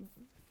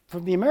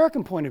 From the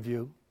American point of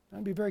view,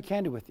 I'll be very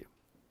candid with you.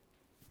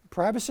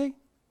 Privacy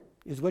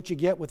is what you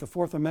get with the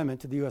Fourth Amendment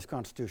to the U.S.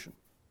 Constitution.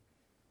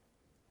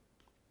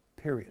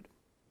 Period.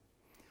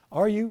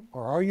 Are you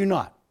or are you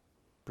not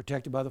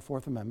protected by the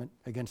Fourth Amendment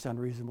against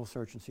unreasonable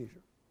search and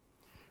seizure?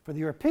 For the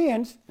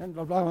Europeans, and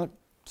I'm not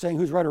saying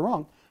who's right or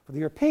wrong, for the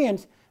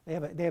Europeans, they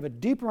have a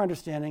deeper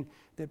understanding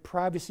that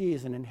privacy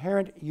is an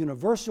inherent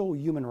universal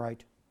human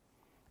right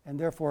and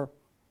therefore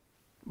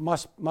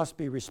must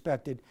be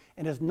respected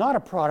and is not a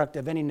product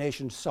of any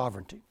nation's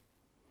sovereignty.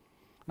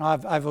 Now,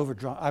 I've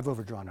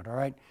overdrawn it, all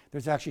right?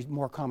 There's actually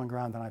more common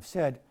ground than I've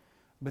said,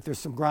 but there's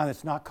some ground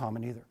that's not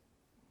common either.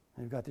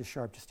 And you've got this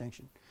sharp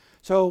distinction.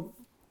 So,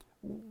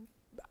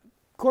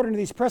 according to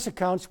these press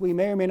accounts, we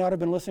may or may not have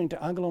been listening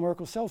to Angela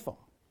Merkel's cell phone,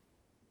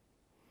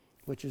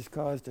 which has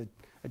caused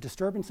a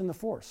disturbance in the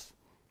force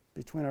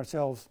between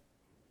ourselves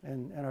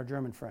and our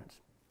German friends.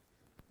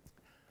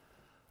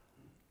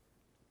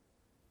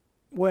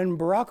 When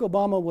Barack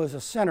Obama was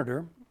a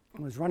senator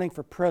and was running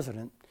for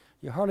president,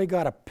 you hardly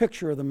got a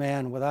picture of the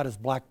man without his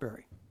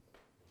BlackBerry.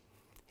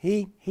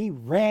 He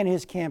ran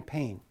his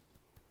campaign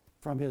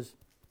from his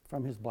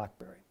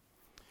BlackBerry.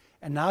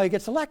 And now he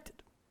gets elected.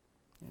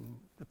 And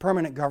the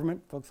permanent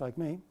government, folks like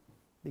me,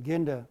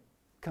 begin to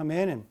come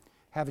in and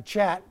have a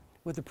chat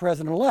with the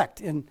president-elect.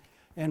 And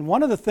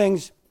one of the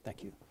things,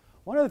 thank you,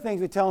 one of the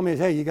things they tell him is,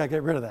 hey, you got to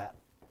get rid of that.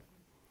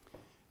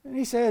 And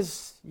he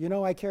says,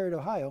 I carried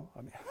Ohio.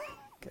 I mean,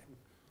 okay.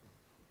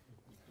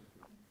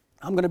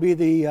 I'm going to be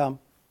the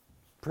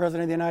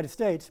President of the United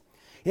States.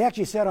 He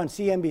actually said on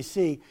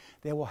CNBC,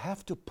 they will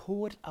have to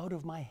pull it out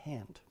of my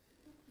hand.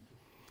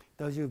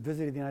 Those of you who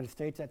visited the United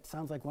States, that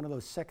sounds like one of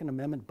those Second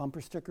Amendment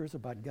bumper stickers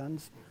about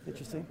guns that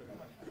you see.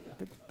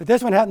 But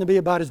this one happened to be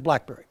about his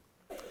BlackBerry.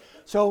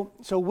 So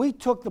we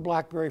took the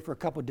BlackBerry for a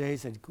couple of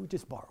days and we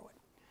just borrow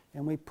it.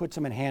 And we put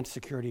some enhanced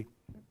security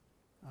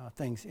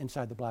things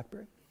inside the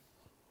BlackBerry.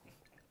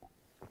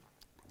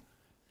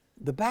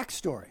 The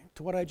backstory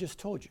to what I just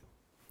told you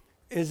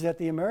is that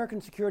the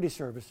American security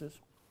services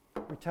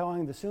were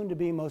telling the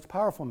soon-to-be most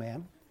powerful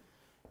man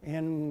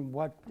in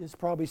what is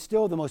probably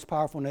still the most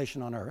powerful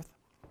nation on earth,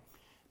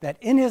 that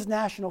in his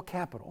national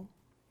capital,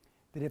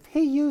 that if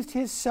he used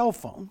his cell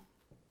phone,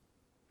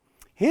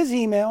 his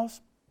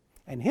emails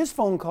and his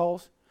phone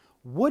calls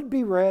would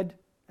be read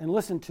and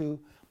listened to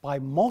by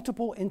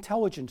multiple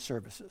intelligence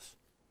services.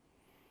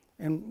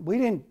 And we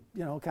didn't,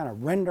 kind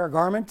of rend our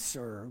garments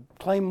or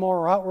claim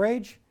moral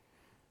outrage.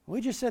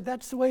 We just said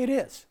that's the way it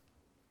is.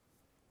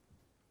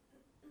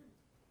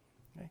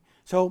 Okay?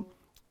 So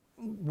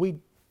we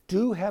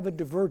do have a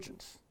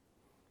divergence,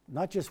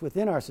 not just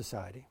within our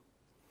society,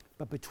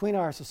 but between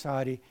our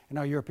society and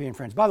our European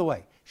friends. By the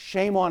way,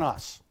 shame on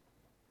us.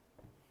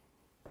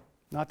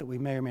 Not that we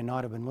may or may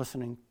not have been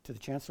listening to the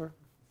Chancellor.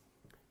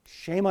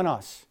 Shame on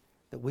us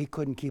that we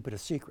couldn't keep it a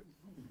secret.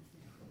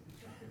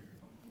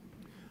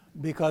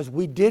 Because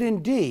we did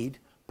indeed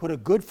put a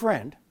good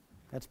friend,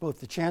 that's both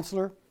the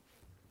Chancellor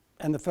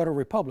and the Federal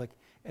Republic,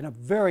 in a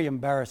very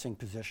embarrassing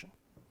position.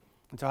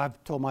 And so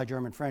I've told my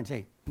German friends,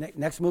 hey,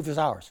 next move is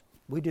ours.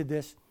 We did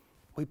this.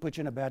 We put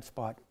you in a bad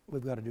spot.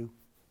 We've got to do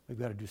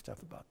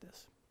stuff about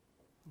this.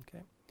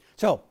 Okay?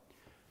 So,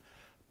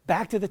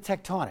 back to the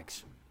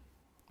tectonics.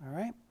 All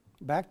right?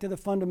 Back to the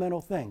fundamental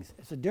things.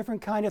 It's a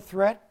different kind of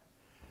threat.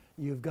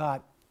 You've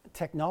got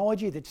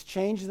technology that's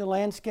changed the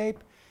landscape,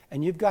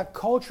 and you've got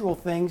cultural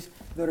things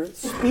that are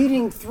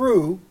speeding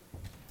through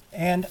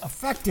and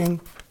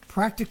affecting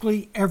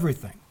practically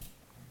everything.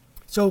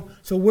 So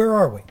where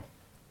are we?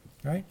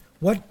 Right?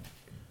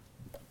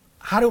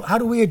 How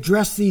do we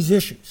address these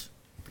issues?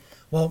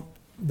 Well,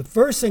 the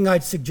first thing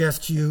I'd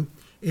suggest to you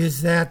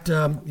is that,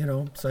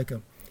 it's like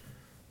a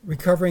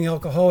recovering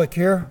alcoholic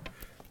here.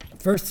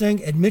 First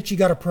thing, admit you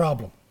got a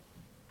problem.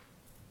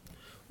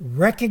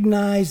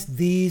 Recognize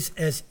these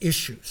as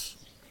issues.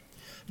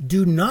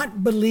 Do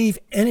not believe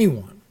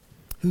anyone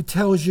who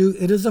tells you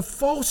it is a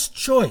false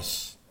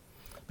choice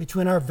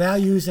between our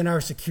values and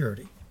our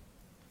security.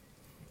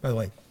 By the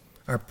way,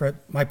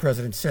 my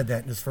president said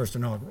that in his first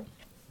inaugural.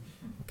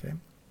 Okay.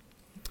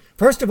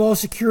 First of all,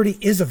 security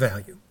is a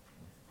value.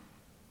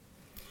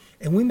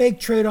 And we make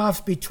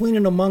trade-offs between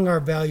and among our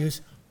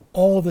values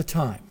all the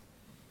time.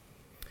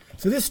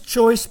 So this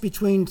choice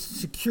between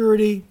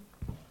security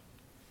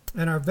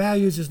and our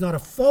values is not a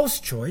false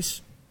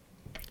choice.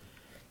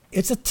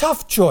 It's a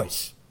tough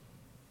choice.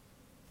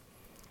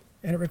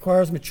 And it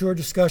requires mature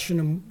discussion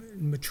and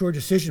mature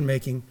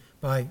decision-making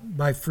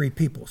by free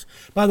peoples.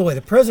 By the way,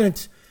 the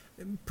president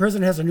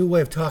has a new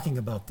way of talking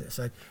about this.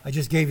 I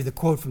just gave you the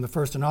quote from the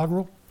first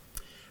inaugural.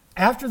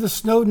 After the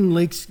Snowden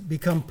leaks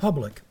become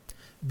public,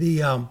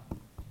 the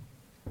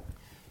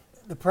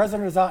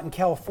president is out in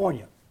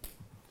California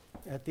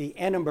at the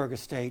Annenberg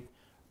estate,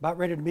 about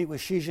ready to meet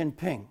with Xi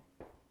Jinping,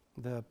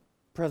 the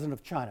president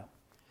of China.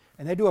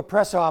 And they do a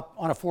press op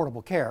on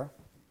affordable care,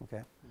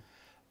 okay?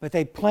 But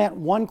they plant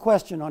one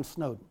question on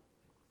Snowden.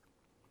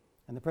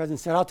 And the president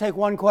said, I'll take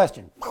one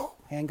question.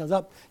 Hand goes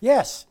up,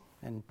 yes,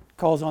 and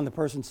calls on the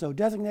person so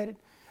designated,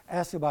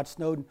 asks about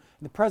Snowden.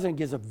 And the president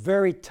gives a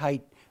very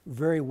tight,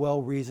 very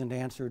well-reasoned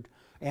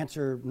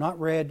answer, not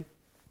read,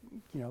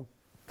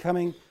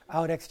 coming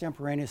out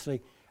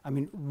extemporaneously. I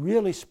mean,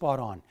 really spot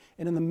on.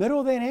 And in the middle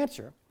of that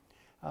answer,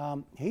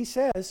 he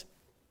says,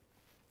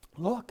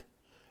 look,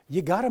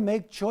 you got to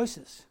make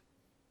choices.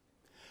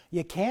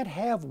 You can't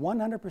have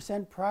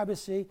 100%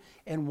 privacy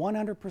and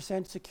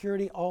 100%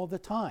 security all the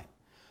time.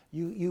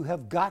 You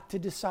have got to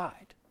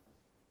decide.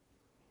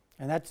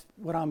 And that's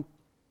what I'm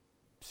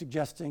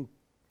suggesting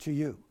to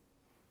you,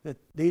 that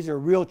these are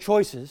real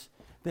choices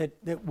that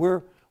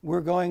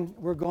we're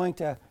going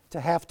to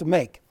have to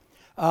make.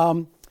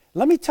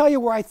 Let me tell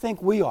you where I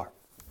think we are,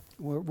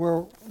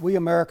 where we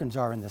Americans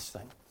are in this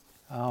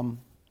thing.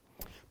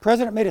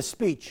 President made a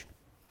speech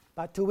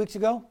about 2 weeks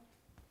ago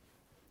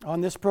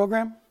on this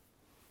program,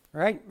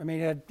 right? I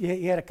mean,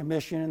 he had a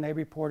commission and they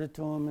reported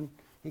to him and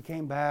he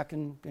came back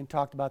and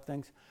talked about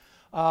things.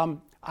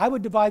 I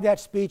would divide that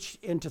speech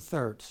into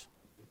thirds.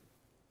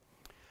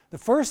 The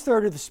first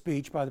third of the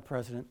speech by the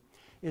president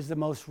is the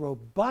most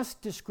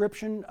robust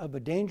description of a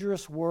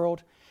dangerous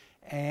world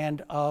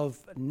and of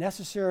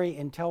necessary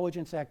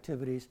intelligence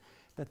activities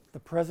that the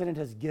president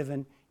has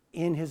given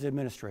in his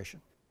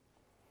administration.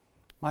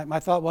 My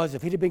thought was,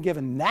 if he'd have been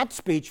given that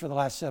speech for the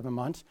last 7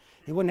 months,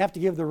 he wouldn't have to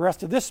give the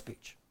rest of this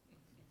speech.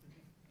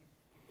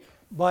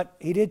 But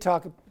he did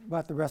talk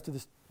about the rest of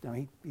this.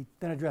 He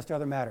then addressed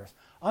other matters.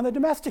 On the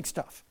domestic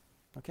stuff,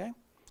 okay?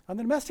 On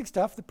the domestic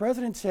stuff, the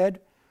president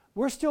said,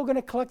 we're still going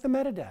to collect the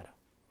metadata.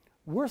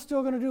 We're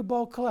still going to do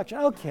bulk collection.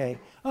 Okay,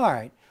 all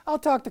right. I'll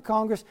talk to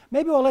Congress.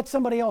 Maybe we'll let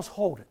somebody else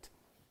hold it.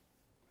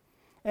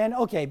 And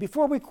okay,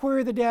 before we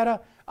query the data,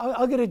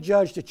 I'll get a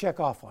judge to check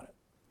off on it.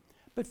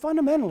 But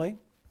fundamentally,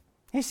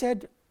 he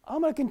said,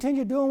 I'm going to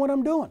continue doing what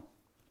I'm doing.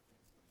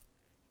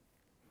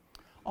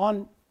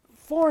 On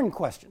foreign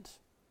questions.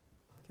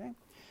 Okay?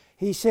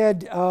 He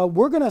said,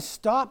 we're going to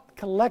stop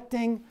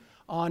collecting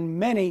on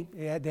many,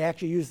 they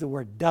actually use the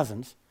word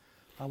dozens,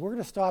 we're going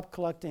to stop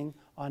collecting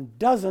on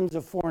dozens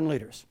of foreign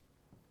leaders.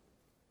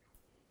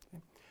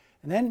 Okay?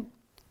 And then,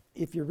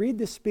 if you read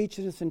the speech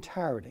in its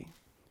entirety,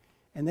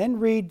 and then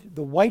read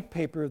the white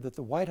paper that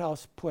the White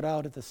House put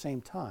out at the same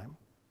time,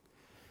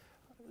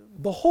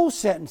 the whole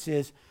sentence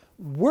is,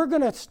 we're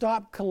going to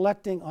stop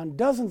collecting on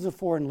dozens of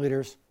foreign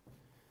leaders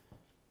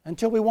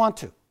until we want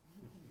to.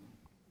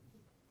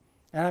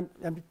 And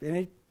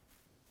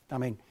I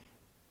mean,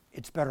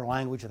 it's better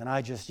language than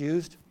I just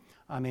used.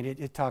 I mean,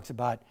 it talks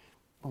about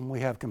when we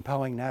have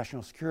compelling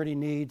national security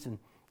needs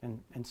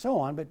and so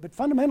on, but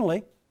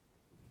fundamentally,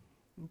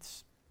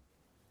 it's,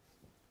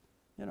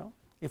 you know,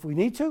 if we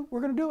need to, we're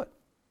going to do it.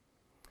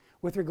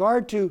 With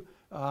regard to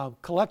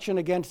collection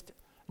against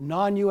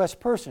non-U.S.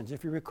 persons,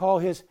 if you recall,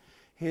 his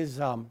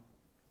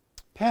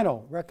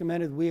panel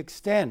recommended we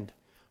extend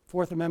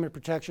Fourth Amendment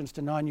protections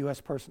to non-U.S.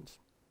 persons.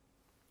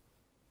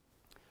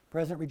 The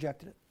President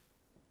rejected it.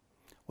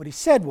 What he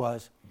said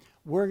was,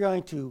 we're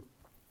going to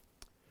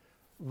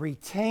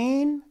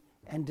retain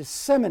and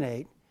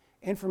disseminate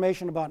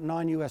information about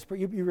non-U.S.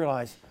 You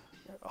realize,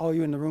 all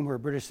you in the room who are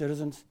British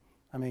citizens,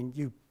 I mean,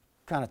 you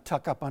kind of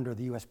tuck up under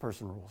the U.S.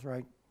 person rules,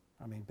 right?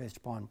 I mean, based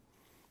upon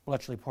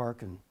Bletchley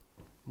Park and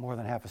more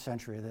than half a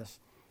century of this.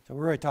 So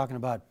we're really talking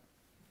about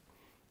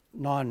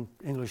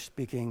non-English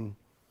speaking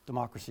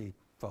democracy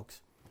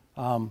folks.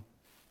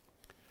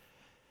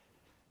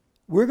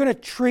 We're going to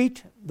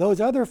treat those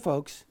other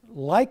folks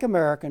like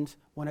Americans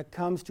when it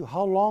comes to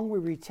how long we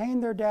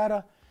retain their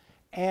data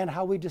and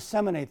how we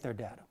disseminate their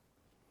data,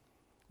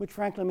 which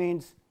frankly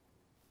means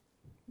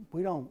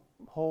we don't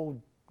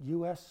hold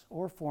U.S.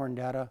 or foreign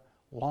data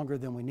longer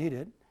than we need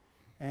it,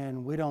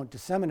 and we don't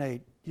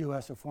disseminate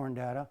U.S. or foreign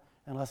data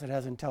unless it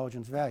has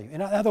intelligence value.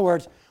 In other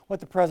words, what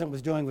the President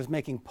was doing was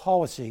making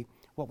policy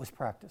what was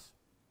practice.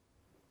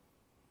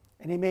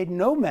 And he made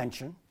no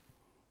mention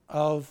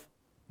of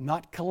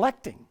not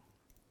collecting.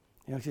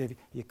 You know, if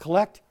you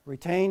collect,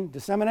 retain,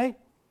 disseminate.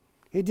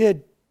 He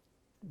did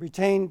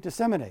retain,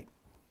 disseminate.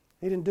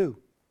 He didn't do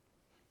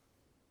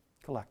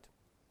collect.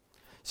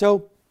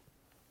 So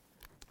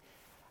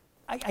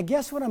I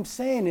guess what I'm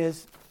saying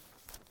is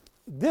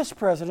this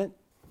president,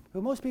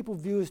 who most people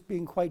view as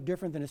being quite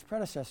different than his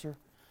predecessor,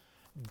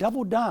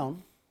 doubled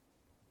down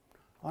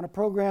on a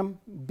program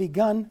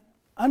begun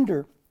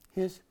under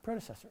his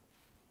predecessor.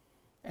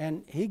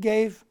 And he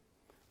gave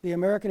the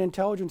American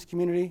intelligence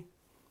community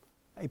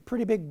a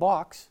pretty big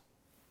box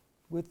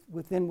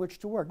within which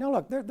to work. Now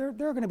look, there are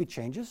going to be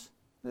changes.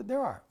 There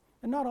are.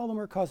 And not all of them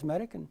are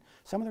cosmetic, and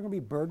some of them are going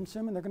to be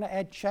burdensome, and they're going to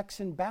add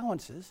checks and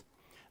balances.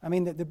 I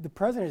mean, the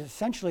president is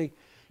essentially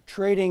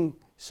trading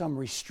some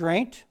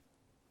restraint,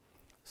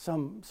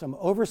 some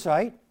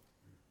oversight,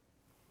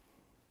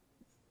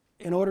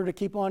 in order to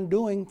keep on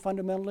doing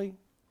fundamentally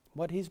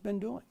what he's been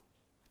doing.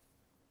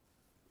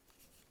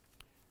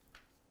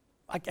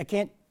 I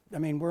can't, I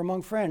mean, we're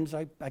among friends.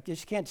 I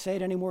just can't say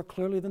it any more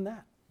clearly than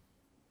that.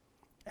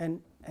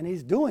 And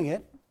he's doing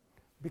it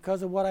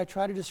because of what I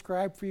tried to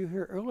describe for you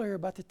here earlier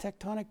about the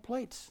tectonic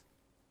plates.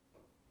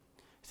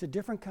 It's a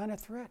different kind of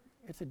threat.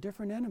 It's a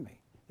different enemy.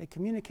 They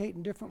communicate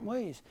in different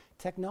ways.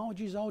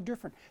 Technology is all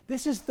different.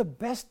 This is the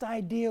best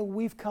idea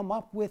we've come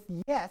up with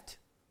yet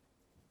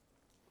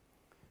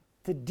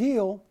to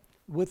deal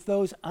with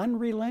those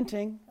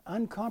unrelenting,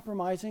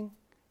 uncompromising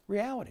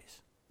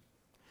realities.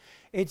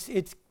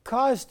 It's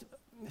caused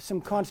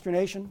some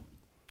consternation,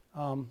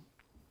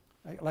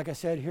 like I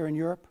said, here in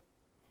Europe.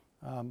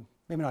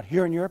 Maybe not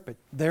here in Europe, but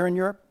there in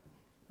Europe,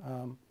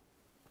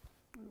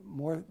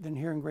 more than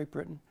here in Great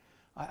Britain.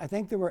 I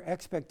think there were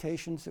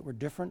expectations that were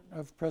different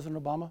of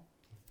President Obama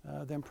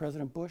than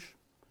President Bush.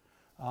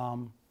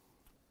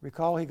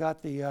 Recall he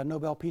got the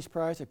Nobel Peace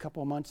Prize a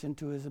couple of months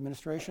into his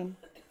administration.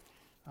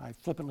 I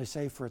flippantly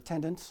say for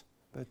attendance,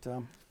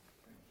 but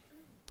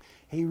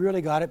he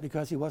really got it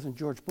because he wasn't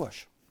George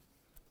Bush.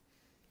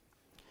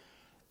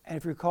 And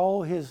if you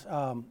recall his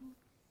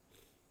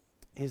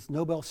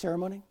Nobel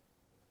ceremony,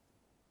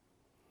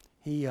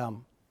 he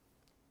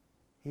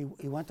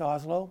went to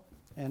Oslo,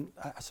 and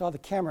I saw the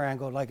camera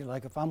angle like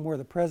if I'm where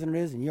the president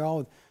is, and you're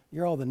all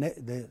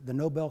the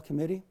Nobel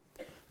committee.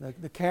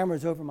 The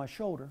camera's over my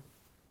shoulder,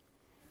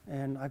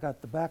 and I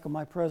got the back of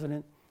my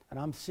president, and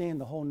I'm seeing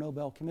the whole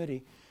Nobel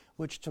committee,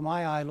 which to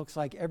my eye looks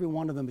like every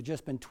one of them had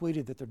just been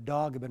tweeted that their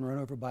dog had been run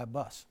over by a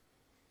bus.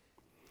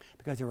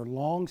 Because there were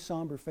long,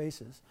 somber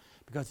faces,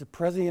 because the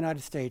President of the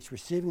United States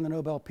receiving the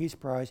Nobel Peace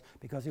Prize,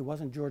 because he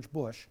wasn't George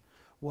Bush,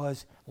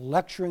 was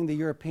lecturing the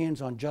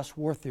Europeans on just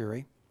war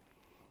theory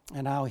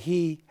and how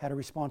he had a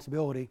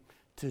responsibility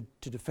to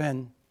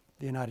defend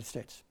the United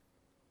States.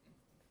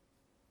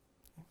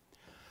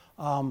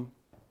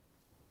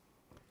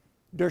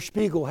 Der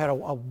Spiegel had a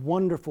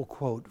wonderful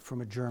quote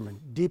from a German,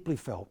 deeply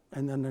felt,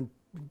 and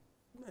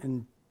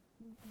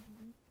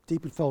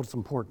deeply felt it's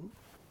important.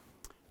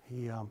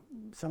 He,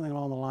 something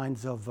along the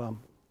lines of,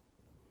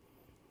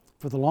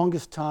 for the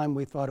longest time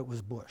we thought it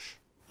was Bush.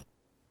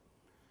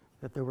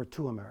 that there were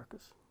two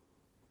Americas.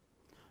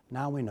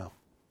 Now we know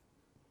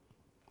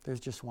there's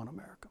just one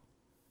America.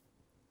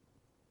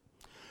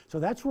 So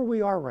that's where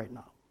we are right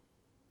now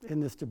in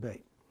this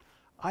debate.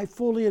 I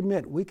fully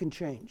admit we can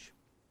change.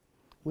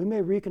 We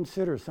may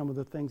reconsider some of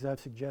the things I've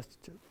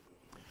suggested to.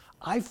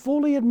 I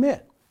fully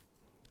admit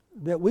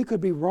that we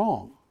could be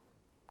wrong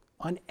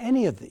on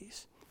any of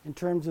these in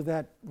terms of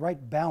that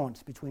right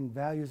balance between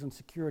values and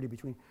security,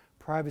 between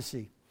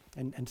privacy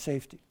and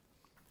safety.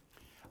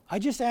 I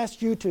just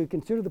asked you to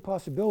consider the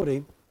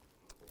possibility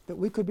that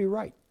we could be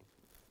right,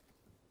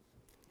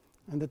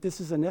 and that this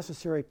is a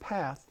necessary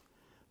path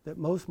that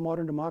most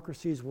modern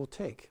democracies will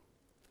take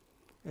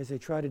as they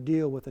try to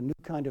deal with a new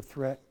kind of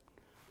threat,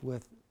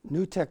 with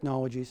new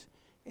technologies,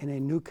 in a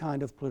new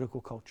kind of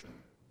political culture.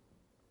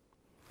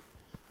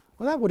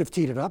 Well, that would have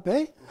teed it up,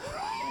 eh?